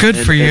awesome. Good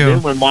for you. And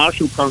then when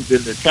Marshall comes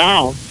into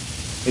town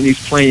and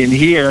he's playing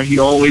here, he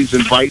always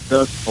invites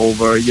us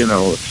over,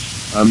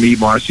 me,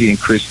 Marcy, and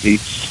Christy,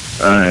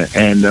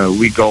 and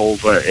we go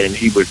over, and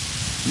he would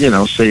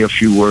say a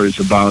few words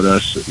about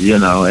us,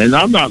 and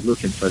I'm not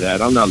looking for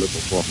that. I'm not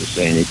looking for him to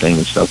say anything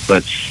and stuff,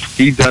 but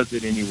he does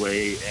it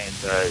anyway, and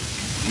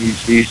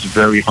he's a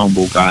very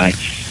humble guy.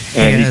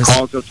 And he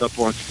calls us up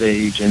on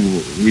stage,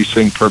 and we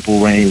sing Purple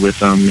Rain with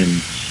him,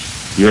 and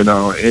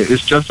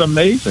it's just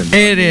amazing.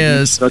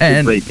 He's such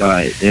a great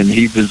guy, and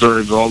he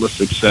deserves all the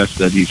success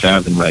that he's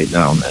having right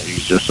now, man.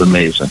 He's just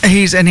amazing.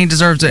 He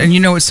deserves it. And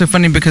it's so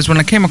funny because when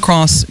I came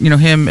across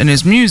him and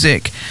his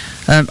music,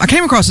 I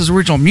came across his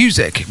original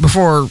music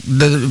before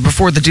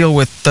the deal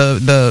with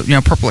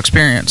the Purple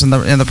Experience and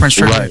the Prince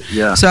Tribute. Right,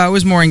 yeah. So I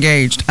was more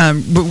engaged.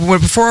 But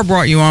before I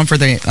brought you on for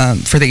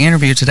the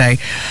interview today,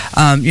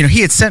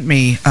 he had sent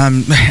me,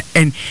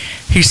 and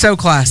he's so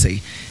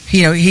classy.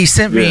 he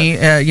sent me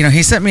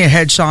he sent me a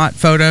headshot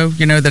photo,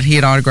 that he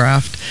had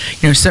autographed.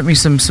 Sent me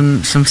some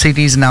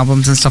CDs and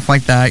albums and stuff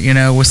like that,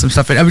 with some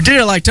stuff. I did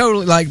it like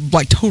totally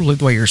totally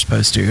the way you're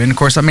supposed to. And of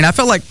course, I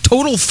felt like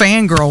total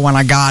fangirl when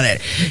I got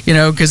it,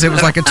 because it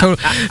was like a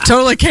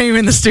totally came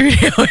in the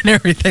studio and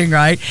everything,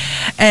 right?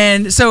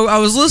 And so I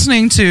was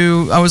listening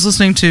to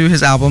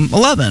his album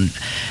 11.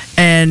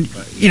 And,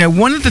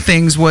 one of the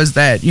things was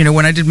that,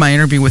 when I did my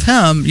interview with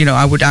him,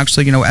 I would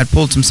actually, I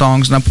pulled some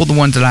songs and I pulled the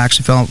ones that I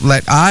actually felt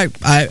like I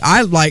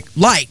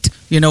liked,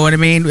 you know what I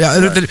mean?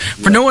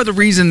 For no other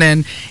reason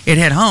than it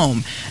hit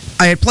home.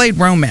 I had played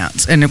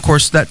Romance, and of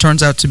course that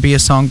turns out to be a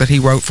song that he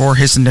wrote for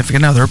his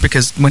significant other,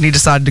 because when he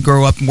decided to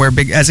grow up and wear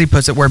as he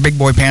puts it, wear big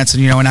boy pants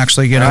and, and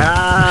actually, be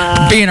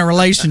in a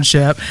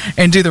relationship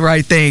and do the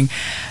right thing.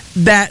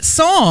 That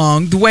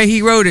song, the way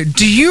he wrote it,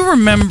 do you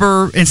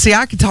remember, and see,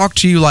 I could talk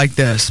to you like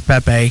this,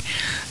 Pepe,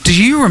 do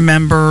you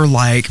remember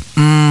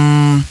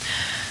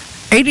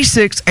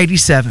 86,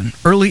 87,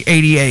 early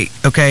 88,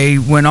 okay,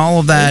 when all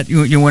of that,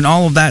 when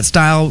all of that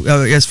style,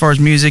 as far as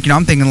music,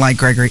 I'm thinking like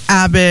Gregory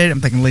Abbott,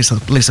 I'm thinking Lisa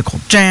Cole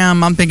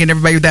Jam, I'm thinking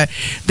everybody with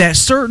that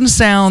certain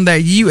sound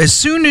that as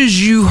soon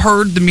as you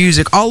heard the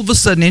music, all of a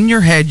sudden in your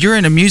head, you're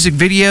in a music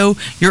video,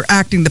 you're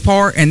acting the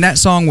part, and that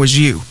song was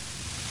you.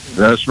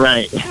 That's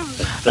right.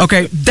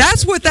 Okay,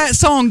 that's what that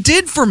song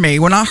did for me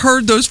when I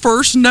heard those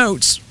first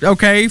notes,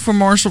 okay, from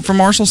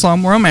Marshall's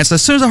song Romance.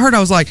 As soon as I heard it, I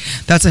was like,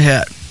 that's a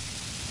hit.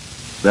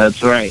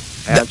 That's right.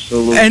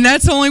 Absolutely. And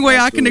that's the only way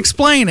I can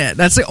explain it.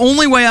 That's the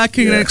only way I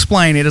can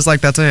explain it, is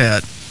like, that's a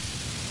hit.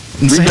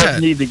 We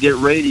just need to get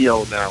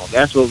radio now.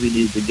 That's what we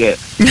need to get.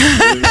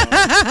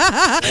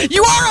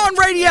 You are on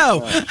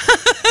radio.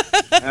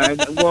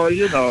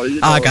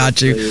 I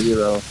got you.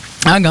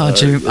 I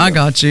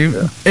got you.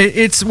 Yeah.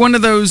 It's one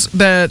of those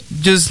that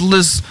just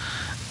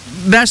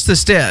that's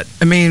just it.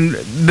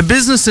 The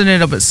business in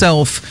and of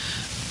itself,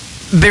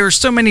 there are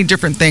so many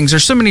different things.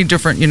 There's so many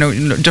different,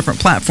 different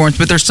platforms,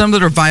 but there's some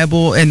that are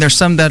viable, and there's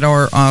some that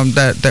are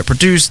that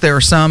produce. There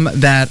are some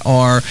that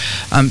are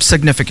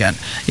significant.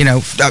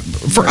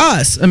 For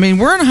us, we're in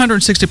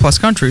 160 plus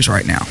countries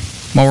right now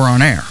while we're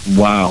on air.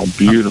 Wow,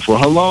 beautiful.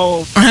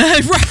 Hello.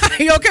 Right.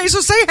 Okay,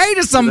 so say hey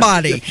to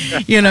somebody,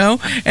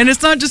 And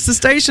it's not just the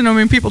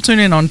station. People tune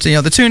in on,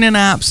 the tune-in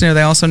apps.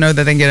 They also know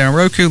that they can get it on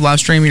Roku, live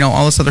stream,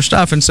 all this other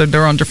stuff. And so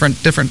they're on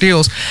different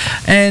deals.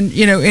 And,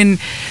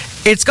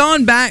 it's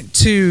gone back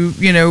to,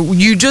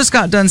 you just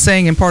got done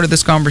saying in part of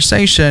this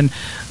conversation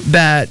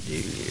that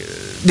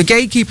the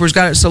gatekeepers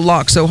got it so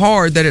locked so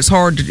hard that it's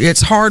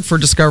hard for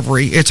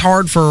discovery. It's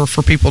hard for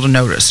people to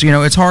notice.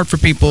 It's hard for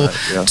people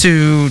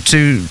to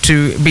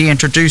be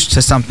introduced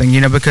to something,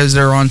 because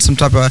they're on some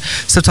type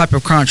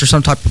of crunch or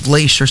some type of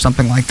leash or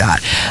something like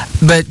that.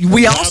 But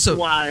that's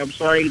why, I'm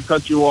sorry to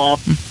cut you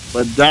off,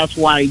 but that's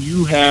why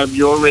you have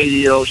your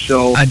radio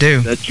show. I do.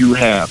 That you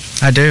have.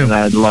 I do. And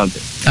I love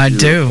it. I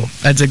do.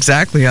 That's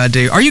exactly I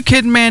do. Are you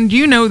kidding, man? Do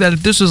you know that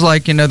if this was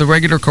like, the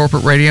regular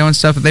corporate radio and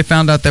stuff, if they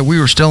found out that we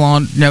were still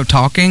on,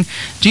 talking,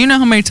 do you know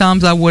how many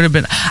times I would have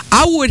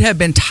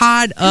been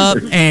tied up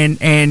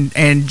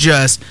and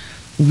just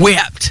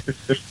whipped.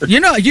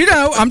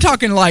 I'm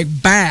talking like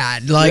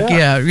bad. Like,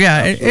 yeah.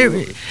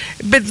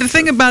 But the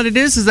thing about it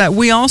is that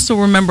we also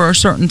remember a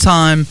certain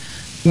time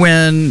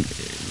when,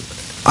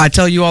 I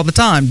tell you all the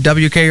time,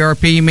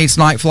 WKRP meets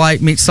Night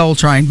Flight meets Soul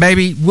Train.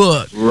 Baby,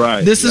 look.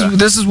 Right. This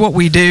is what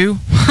we do.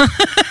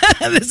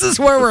 This is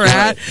where we're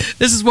at.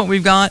 This is what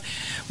we've got.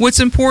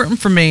 What's important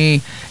for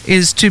me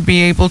is to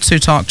be able to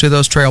talk to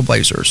those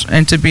trailblazers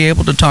and to be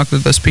able to talk to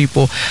those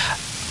people.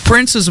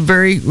 Prince is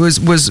was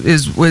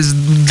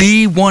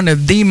the one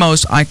of the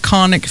most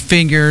iconic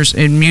figures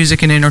in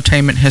music and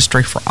entertainment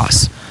history for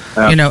us.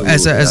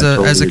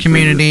 Absolutely. As a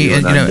community,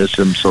 and I miss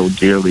him so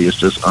dearly. It's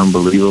just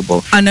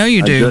unbelievable. I know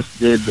you do.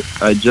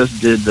 I just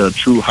did the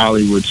True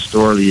Hollywood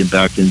Story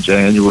back in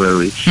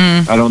January.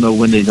 I don't know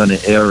when they're going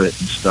to air it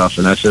and stuff.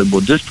 And I said,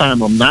 well, this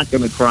time I'm not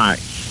going to cry.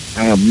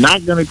 I am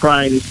not going to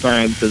cry this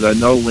time, because I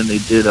know when they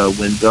did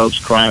When Doves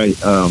Cry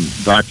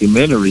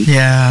documentary,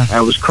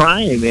 I was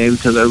crying, man,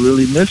 because I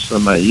really miss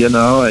them. You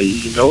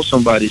know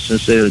somebody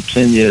since they were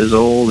 10 years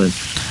old, and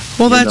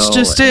well, that's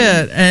just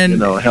it.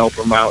 And help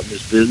him out in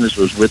his business,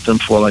 was with him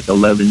for like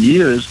 11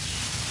 years,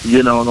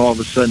 and all of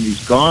a sudden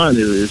he's gone.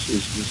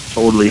 It's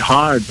totally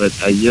hard. But,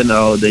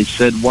 they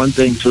said one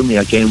thing to me.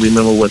 I can't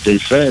remember what they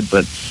said,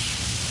 but,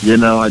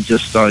 I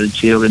just started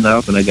tearing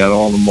up, and I got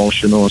all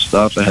emotional and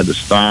stuff. I had to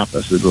stop.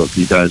 I said, look,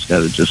 you guys got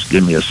to just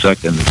give me a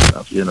second and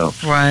stuff,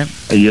 Right.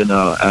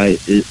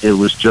 It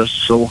was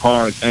just so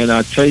hard. And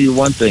I tell you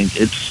one thing,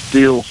 it's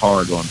still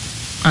hard on me.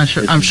 I'm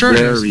sure it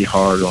is. Very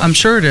hard on. I'm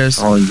sure it is.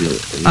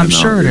 I'm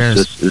sure it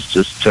is. It's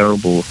just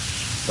terrible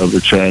of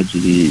the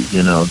tragedy,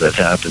 that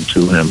happened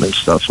to him and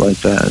stuff like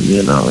that. And,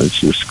 it's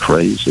just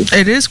crazy.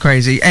 It is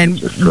crazy.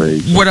 And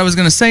crazy. What I was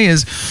going to say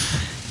is,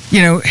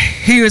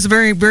 he was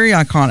very, very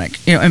iconic,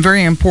 and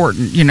very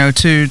important,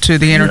 to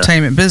the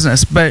entertainment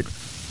business. But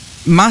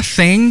my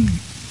thing,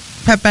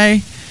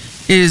 Pepe,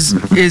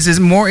 is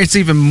more. It's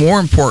even more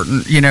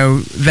important,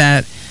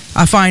 that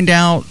I find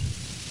out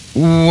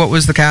what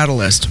was the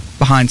catalyst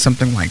behind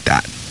something like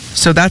that.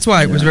 So that's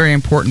why it was very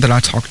important that I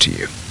talked to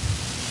you.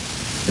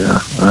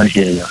 Yeah, I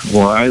hear you.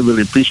 Well, I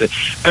really appreciate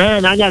it.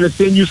 And I got to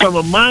send you some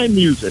of my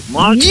music,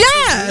 Mark.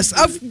 Yes,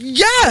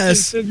 yes.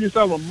 Send you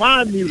some of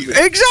my music.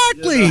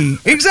 Exactly,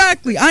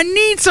 exactly. I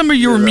need some of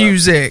your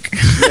music.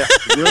 Yeah,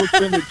 we'll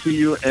send it to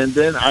you. And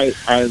then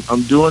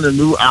I'm doing a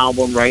new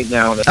album right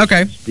now.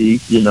 Okay.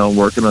 Speak,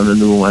 working on a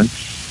new one.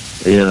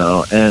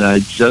 And I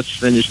just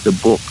finished a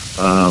book.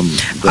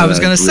 I was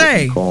going to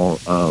say.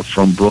 Called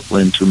From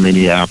Brooklyn to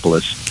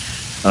Minneapolis.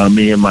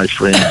 Me and my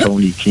friend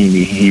Tony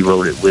Keeney, he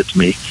wrote it with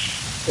me.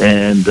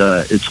 And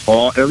it's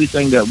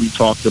everything that we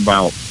talked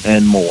about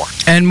and more.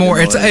 And more.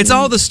 It's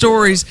all the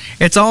stories.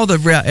 It's all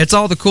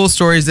the cool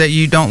stories that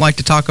you don't like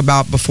to talk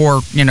about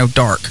before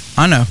dark.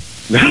 I know.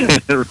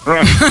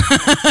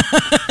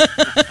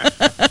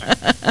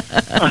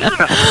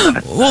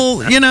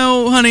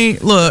 Well, honey,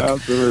 look.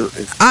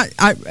 Absolutely.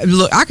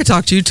 I could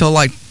talk to you till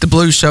like the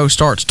blues show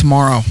starts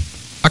tomorrow.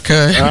 I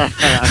could.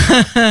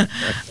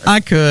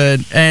 I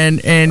could. And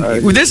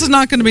this is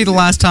not going to be the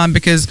last time,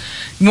 because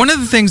one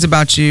of the things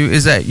about you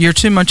is that you're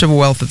too much of a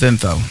wealth of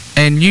info,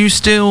 and you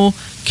still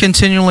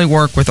continually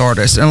work with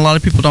artists, and a lot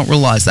of people don't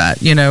realize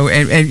that,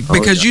 and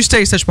because you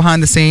stay such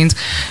behind the scenes.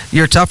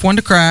 You're a tough one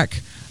to crack.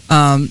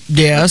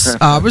 Yes,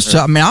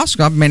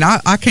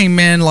 I came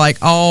in like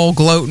all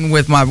gloating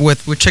with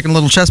chicken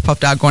little chest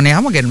puffed out, going,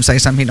 I'm gonna get him to say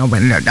something.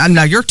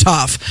 No, you're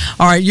tough.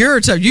 All right,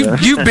 you're tough.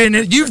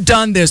 You've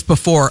done this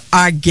before.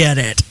 I get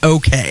it.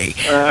 Okay,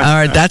 all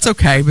right, that's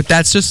okay, but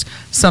that's just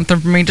something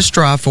for me to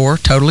strive for.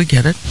 Totally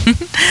get it.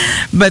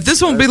 But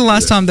this won't be the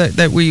last time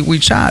that we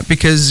chat,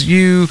 because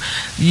you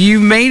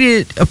made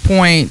it a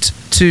point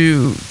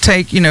to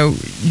take.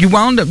 You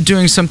wound up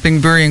doing something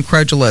very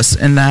incredulous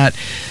in that.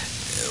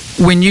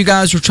 When you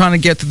guys were trying to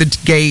get to the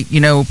gate,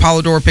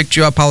 Polydor picked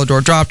you up,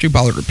 Polydor dropped you,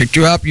 Polydor picked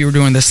you up, you were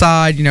doing the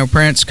side,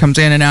 Prince comes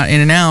in and out,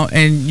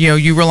 and,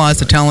 you realized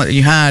the talent that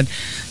you had,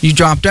 you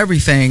dropped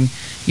everything,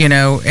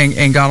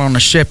 and got on a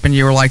ship, and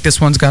you were like,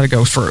 this one's got to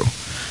go through.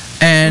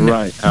 And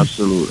right,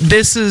 absolutely.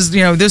 This is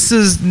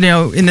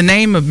in the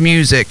name of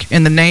music,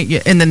 in the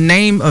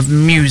name of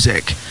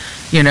music,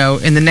 in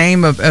the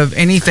name of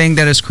anything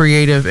that is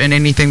creative and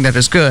anything that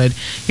is good,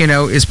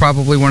 is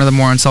probably one of the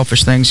more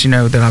unselfish things,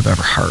 that I've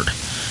ever heard.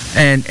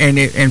 And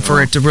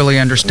for it to really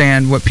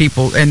understand what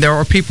people, and there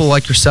are people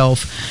like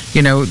yourself,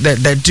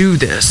 that do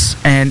this,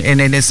 and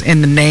it's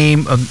in the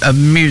name of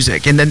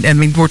music, and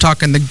then we're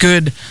talking the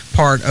good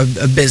part of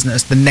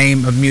business, the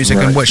name of music,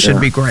 right, and what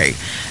should be great,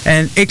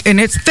 and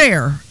it's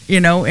there,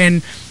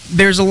 and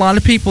there's a lot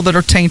of people that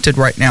are tainted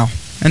right now,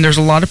 and there's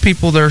a lot of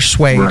people that are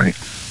swayed. Right.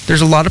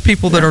 There's a lot of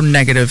people that are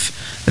negative.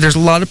 There's a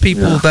lot of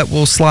people that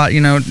will slot,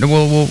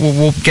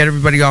 will get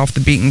everybody off the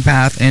beaten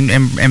path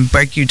and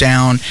break you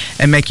down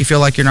and make you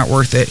feel like you're not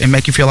worth it and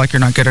make you feel like you're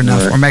not good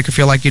enough or make you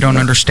feel like you don't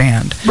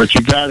understand. But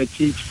you got to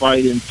keep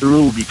fighting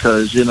through,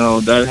 because,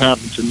 that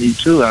happened to me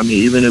too. I mean,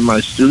 even in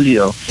my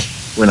studio,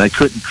 when I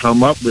couldn't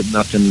come up with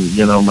nothing,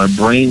 my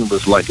brain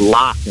was like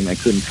locked and I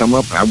couldn't come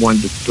up. I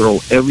wanted to throw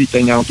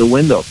everything out the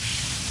window.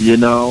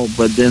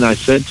 But then I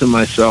said to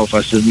myself,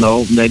 I said,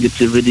 no,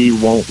 negativity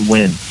won't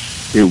win.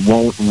 It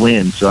won't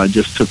win. So I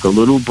just took a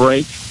little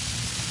break,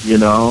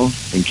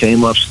 and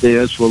came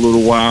upstairs for a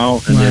little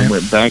while, and then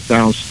went back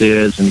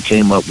downstairs and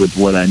came up with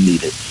what I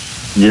needed.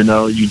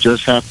 You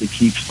just have to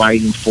keep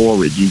fighting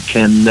forward. You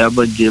can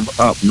never give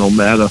up, no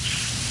matter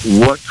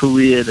what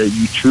career that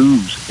you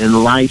choose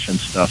in life and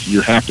stuff.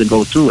 You have to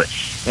go through it.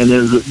 And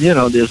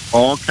there's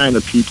all kind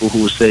of people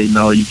who will say,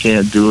 no, you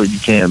can't do it, you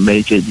can't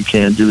make it, you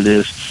can't do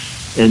this.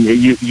 And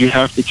you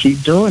have to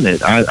keep doing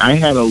it. I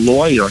had a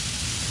lawyer,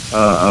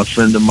 a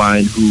friend of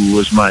mine, who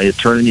was my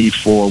attorney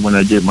for when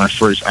I did my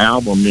first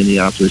album,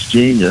 Minneapolis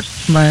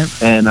Genius. Right.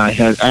 And I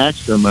had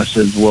asked him, I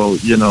said, well,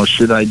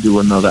 should I do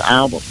another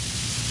album?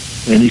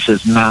 And he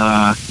says,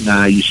 nah,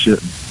 you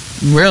shouldn't.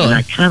 Really?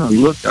 And I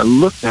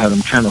looked at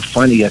him kind of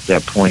funny at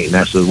that point, and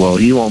I said, well,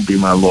 he won't be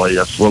my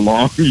lawyer for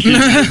long.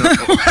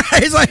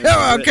 He's like,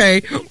 oh,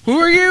 okay, who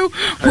are you?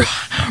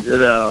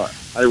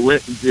 I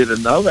went and did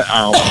another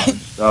album and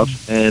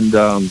stuff, and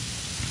and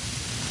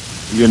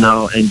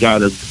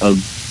got a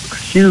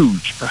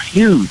huge,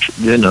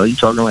 you're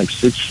talking like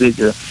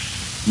 6-figure,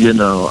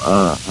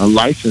 a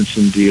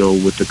licensing deal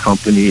with the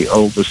company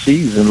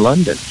overseas in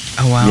London.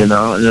 Oh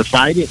wow! And if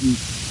I didn't,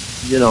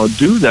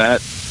 do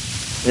that,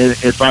 and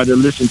if I'd have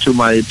listened to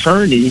my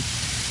attorney,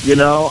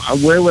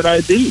 where would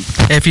I be?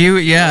 If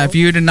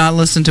you did not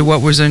listen to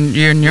what was in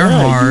your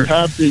heart,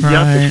 you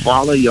have to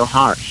follow your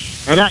heart.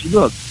 And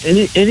look,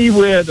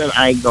 anywhere that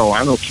I go,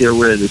 I don't care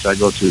where it is. I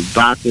go to the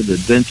doctor, the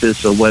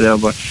dentist, or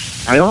whatever.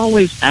 I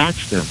always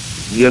ask them,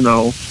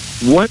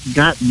 what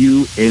got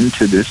you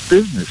into this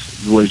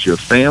business? Was your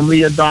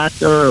family a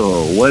doctor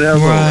or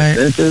whatever, or a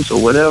dentist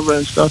or whatever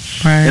and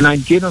stuff? Right. And I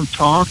get them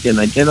talking,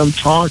 and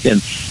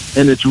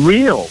it's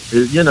real.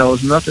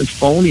 There's nothing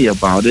phony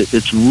about it.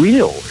 It's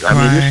real. I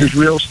mean, this is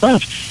real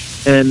stuff.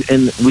 And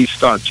we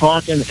start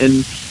talking,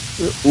 and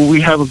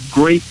we have a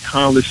great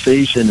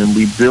conversation and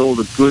we build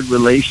a good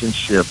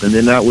relationship, and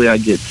then that way I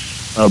get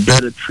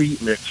better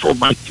treatment for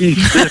my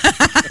teeth.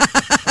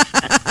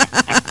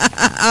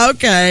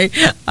 Okay,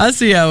 I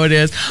see how it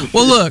is.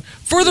 Well, look,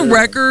 for the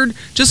record,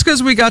 just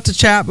because we got to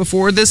chat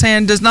before this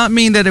hand does not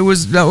mean that I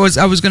was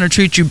going to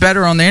treat you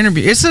better on the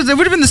interview. It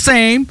would have been the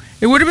same.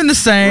 It would have been the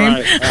same.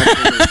 Right,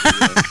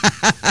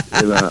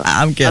 absolutely, yeah.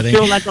 I'm kidding. I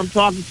feel like I'm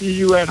talking to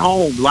you at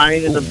home,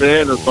 lying in the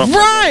bed or something.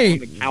 Right.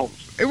 Like on the couch.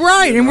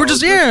 Right, and we're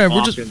just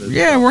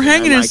we're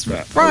hanging in,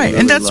 right,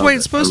 and that's the way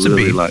it's supposed to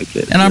be. Like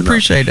it, and I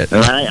appreciate it.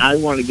 And I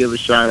want to give a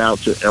shout out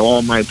to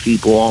all my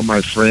people, all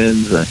my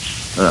friends,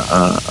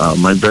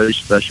 my very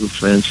special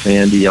friend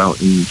Sandy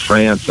out in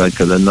France,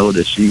 because I know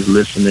that she's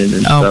listening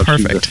and stuff.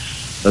 Perfect.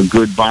 She's a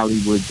good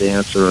Bollywood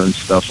dancer and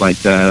stuff like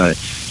that.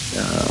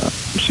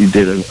 She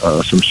did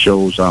some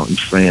shows out in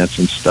France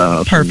and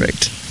stuff.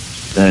 Perfect.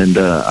 And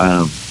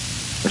a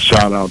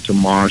shout out to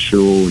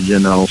Marshall,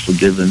 for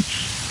giving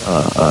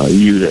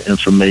you the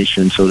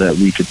information so that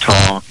we could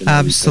talk. And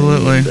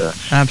absolutely. And,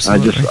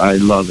 absolutely. I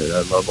love it.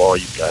 I love all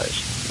you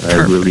guys. I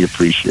really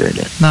appreciate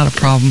it. Not a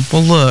problem.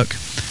 Well, look,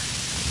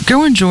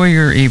 go enjoy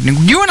your evening.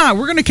 You and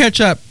we're going to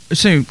catch up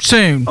soon.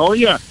 Oh,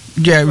 yeah.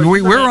 Yeah,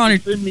 we're on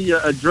it. Send me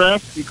your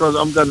address because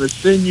I'm going to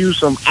send you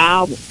some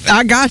albums.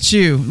 I got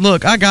you.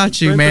 Look, I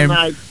got you,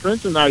 man.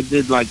 Prince and I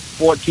did like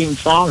 14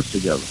 songs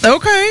together.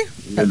 Okay.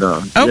 Okay.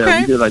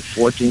 Yeah, we did like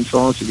 14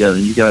 songs together,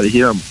 and you got to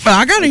hear them.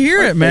 I got to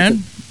hear it,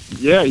 man.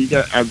 Yeah, you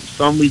got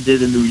some we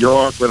did in New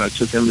York when I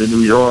took him to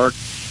New York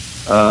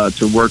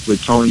to work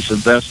with Tony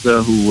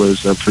Sylvester, who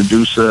was a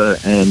producer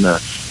and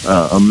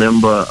a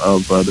member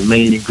of the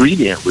Main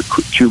Ingredient with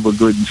Cuba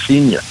Gooding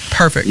Sr.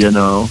 Perfect.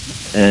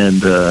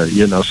 And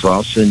so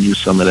I'll send you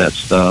some of that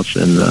stuff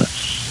and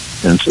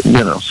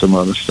some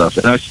other stuff.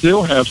 And I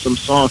still have some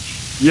songs.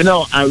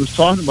 I was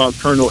talking about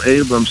Colonel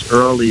Abrams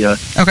earlier.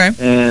 Okay.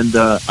 And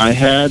I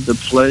had the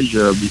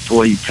pleasure,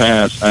 before he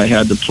passed,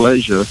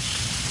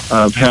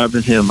 of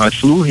having him. I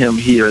flew him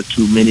here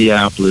to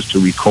Minneapolis to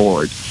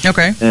record.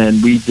 Okay.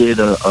 And we did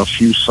a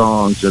few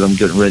songs that I'm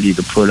getting ready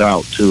to put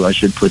out, too. I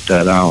should put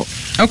that out.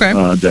 Okay.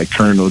 That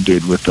Colonel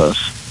did with us.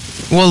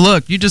 Well,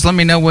 look, you just let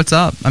me know what's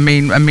up. I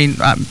mean,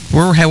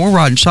 we're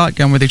riding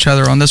shotgun with each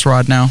other on this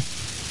ride now.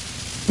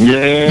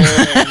 Yeah.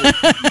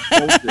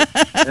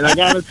 And I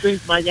got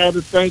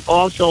to thank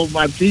also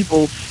my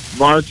people,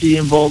 Marty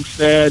in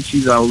Volkstad.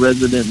 She's our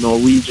resident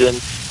Norwegian.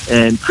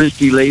 And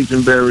Christy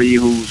Lazenberry,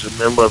 who's a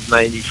member of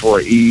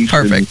 94 East.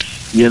 Perfect.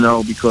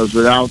 And, because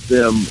without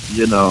them,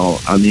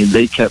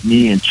 they kept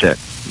me in check.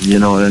 You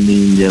know what I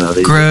mean?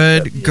 They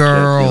good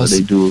girls.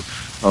 They do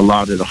a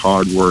lot of the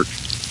hard work.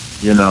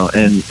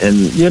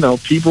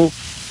 And people,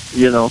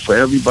 for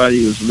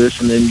everybody who's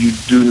listening, you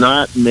do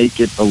not make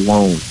it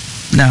alone.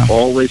 No.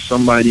 Always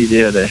somebody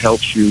there that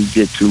helps you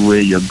get to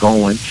where you're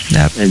going.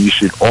 Yep. And you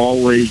should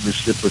always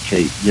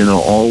reciprocate.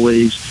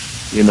 Always.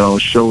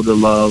 Show the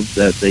love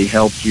that they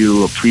helped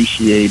you,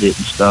 appreciate it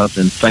and stuff,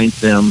 and thank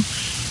them.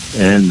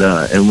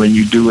 And when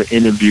you do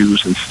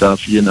interviews and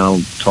stuff,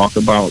 talk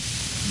about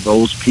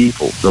those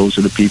people. Those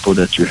are the people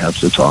that you have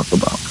to talk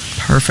about.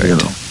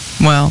 Perfect.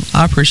 Well,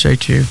 I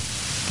appreciate you.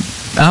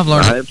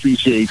 I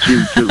appreciate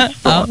you too.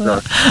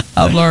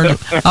 I've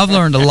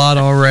learned a lot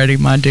already,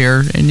 my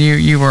dear, and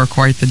you are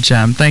quite the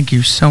gem. Thank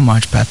you so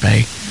much,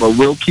 Pepe. But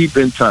we'll keep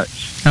in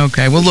touch.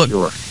 Okay. Well,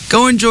 look,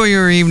 go enjoy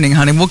your evening,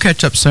 honey. We'll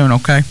catch up soon.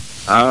 Okay.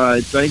 All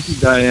right. Thank you,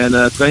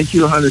 Diana. Thank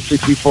you,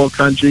 164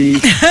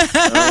 countries.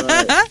 All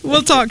right.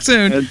 We'll talk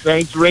soon. And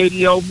thanks,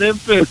 Radio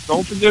Memphis.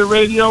 Don't forget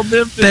Radio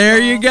Memphis. There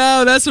you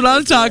go. That's what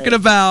I'm talking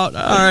about.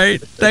 All right.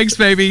 Thanks,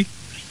 baby.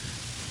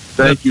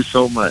 Thank you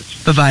so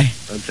much. Bye-bye.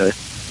 Okay.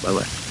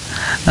 Bye-bye.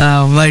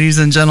 Ladies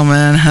and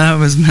gentlemen, that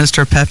was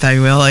Mr. Pepe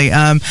Willie.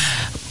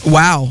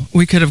 Wow,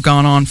 we could have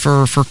gone on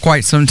for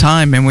quite some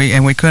time, and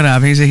we could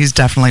have. He's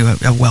definitely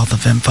a wealth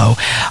of info.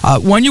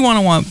 One you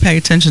want to pay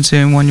attention to,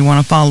 and one you want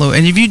to follow.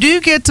 And if you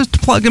do get to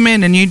plug him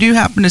in, and you do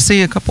happen to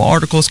see a couple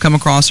articles come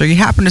across, or you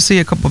happen to see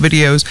a couple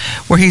videos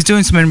where he's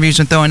doing some interviews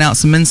and throwing out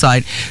some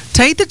insight,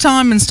 take the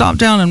time and stop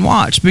down and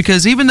watch,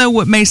 because even though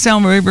what may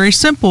sound very, very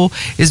simple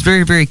is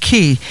very, very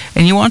key.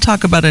 And you want to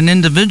talk about an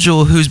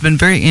individual who's been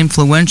very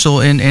influential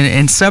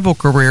in several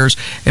careers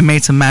and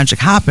made some magic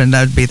happen,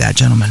 that would be that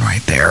gentleman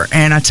right there.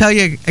 And I tell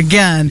you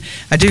again,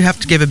 I do have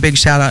to give a big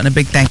shout out and a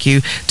big thank you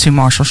to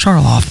Marshall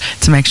Charloff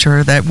to make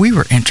sure that we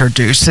were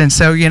introduced. And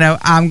so, what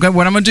I'm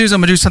going to do is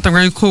I'm going to do something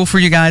really cool for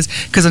you guys,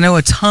 because I know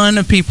a ton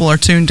of people are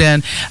tuned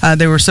in.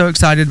 They were so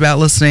excited about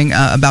listening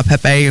about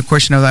Pepe. Of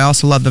course, they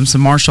also love them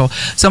some Marshall.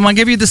 So I'm going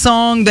to give you the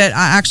song that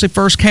I actually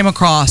first came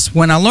across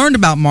when I learned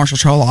about Marshall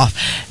Charloff,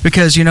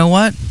 because you know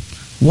what?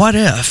 What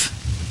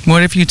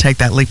if you take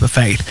that leap of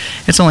faith?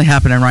 It's only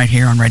happening right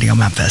here on Radio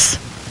Memphis.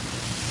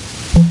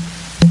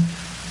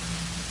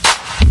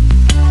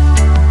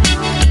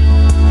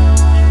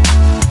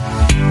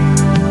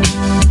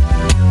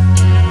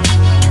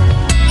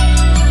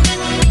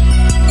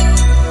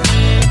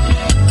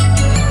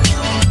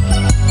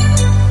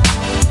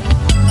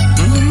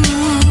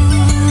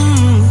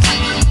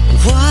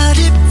 What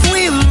if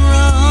we're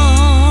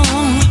wrong?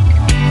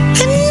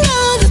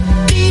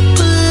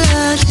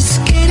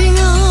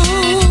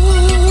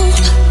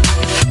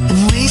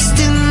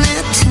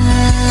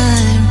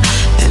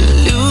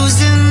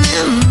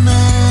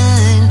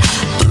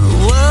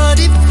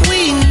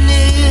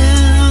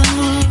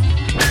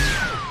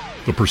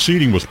 The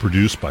proceeding was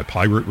produced by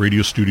Pirate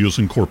Radio Studios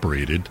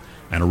Incorporated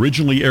and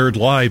originally aired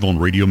live on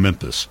Radio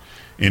Memphis.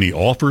 Any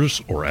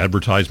offers or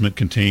advertisement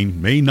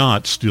contained may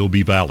not still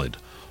be valid.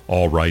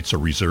 All rights are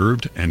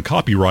reserved, and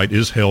copyright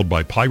is held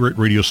by Pirate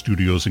Radio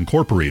Studios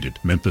Incorporated,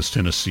 Memphis,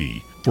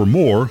 Tennessee. For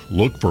more,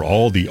 look for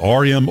all the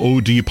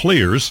RMOD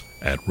players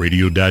at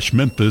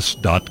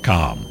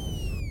radio-memphis.com.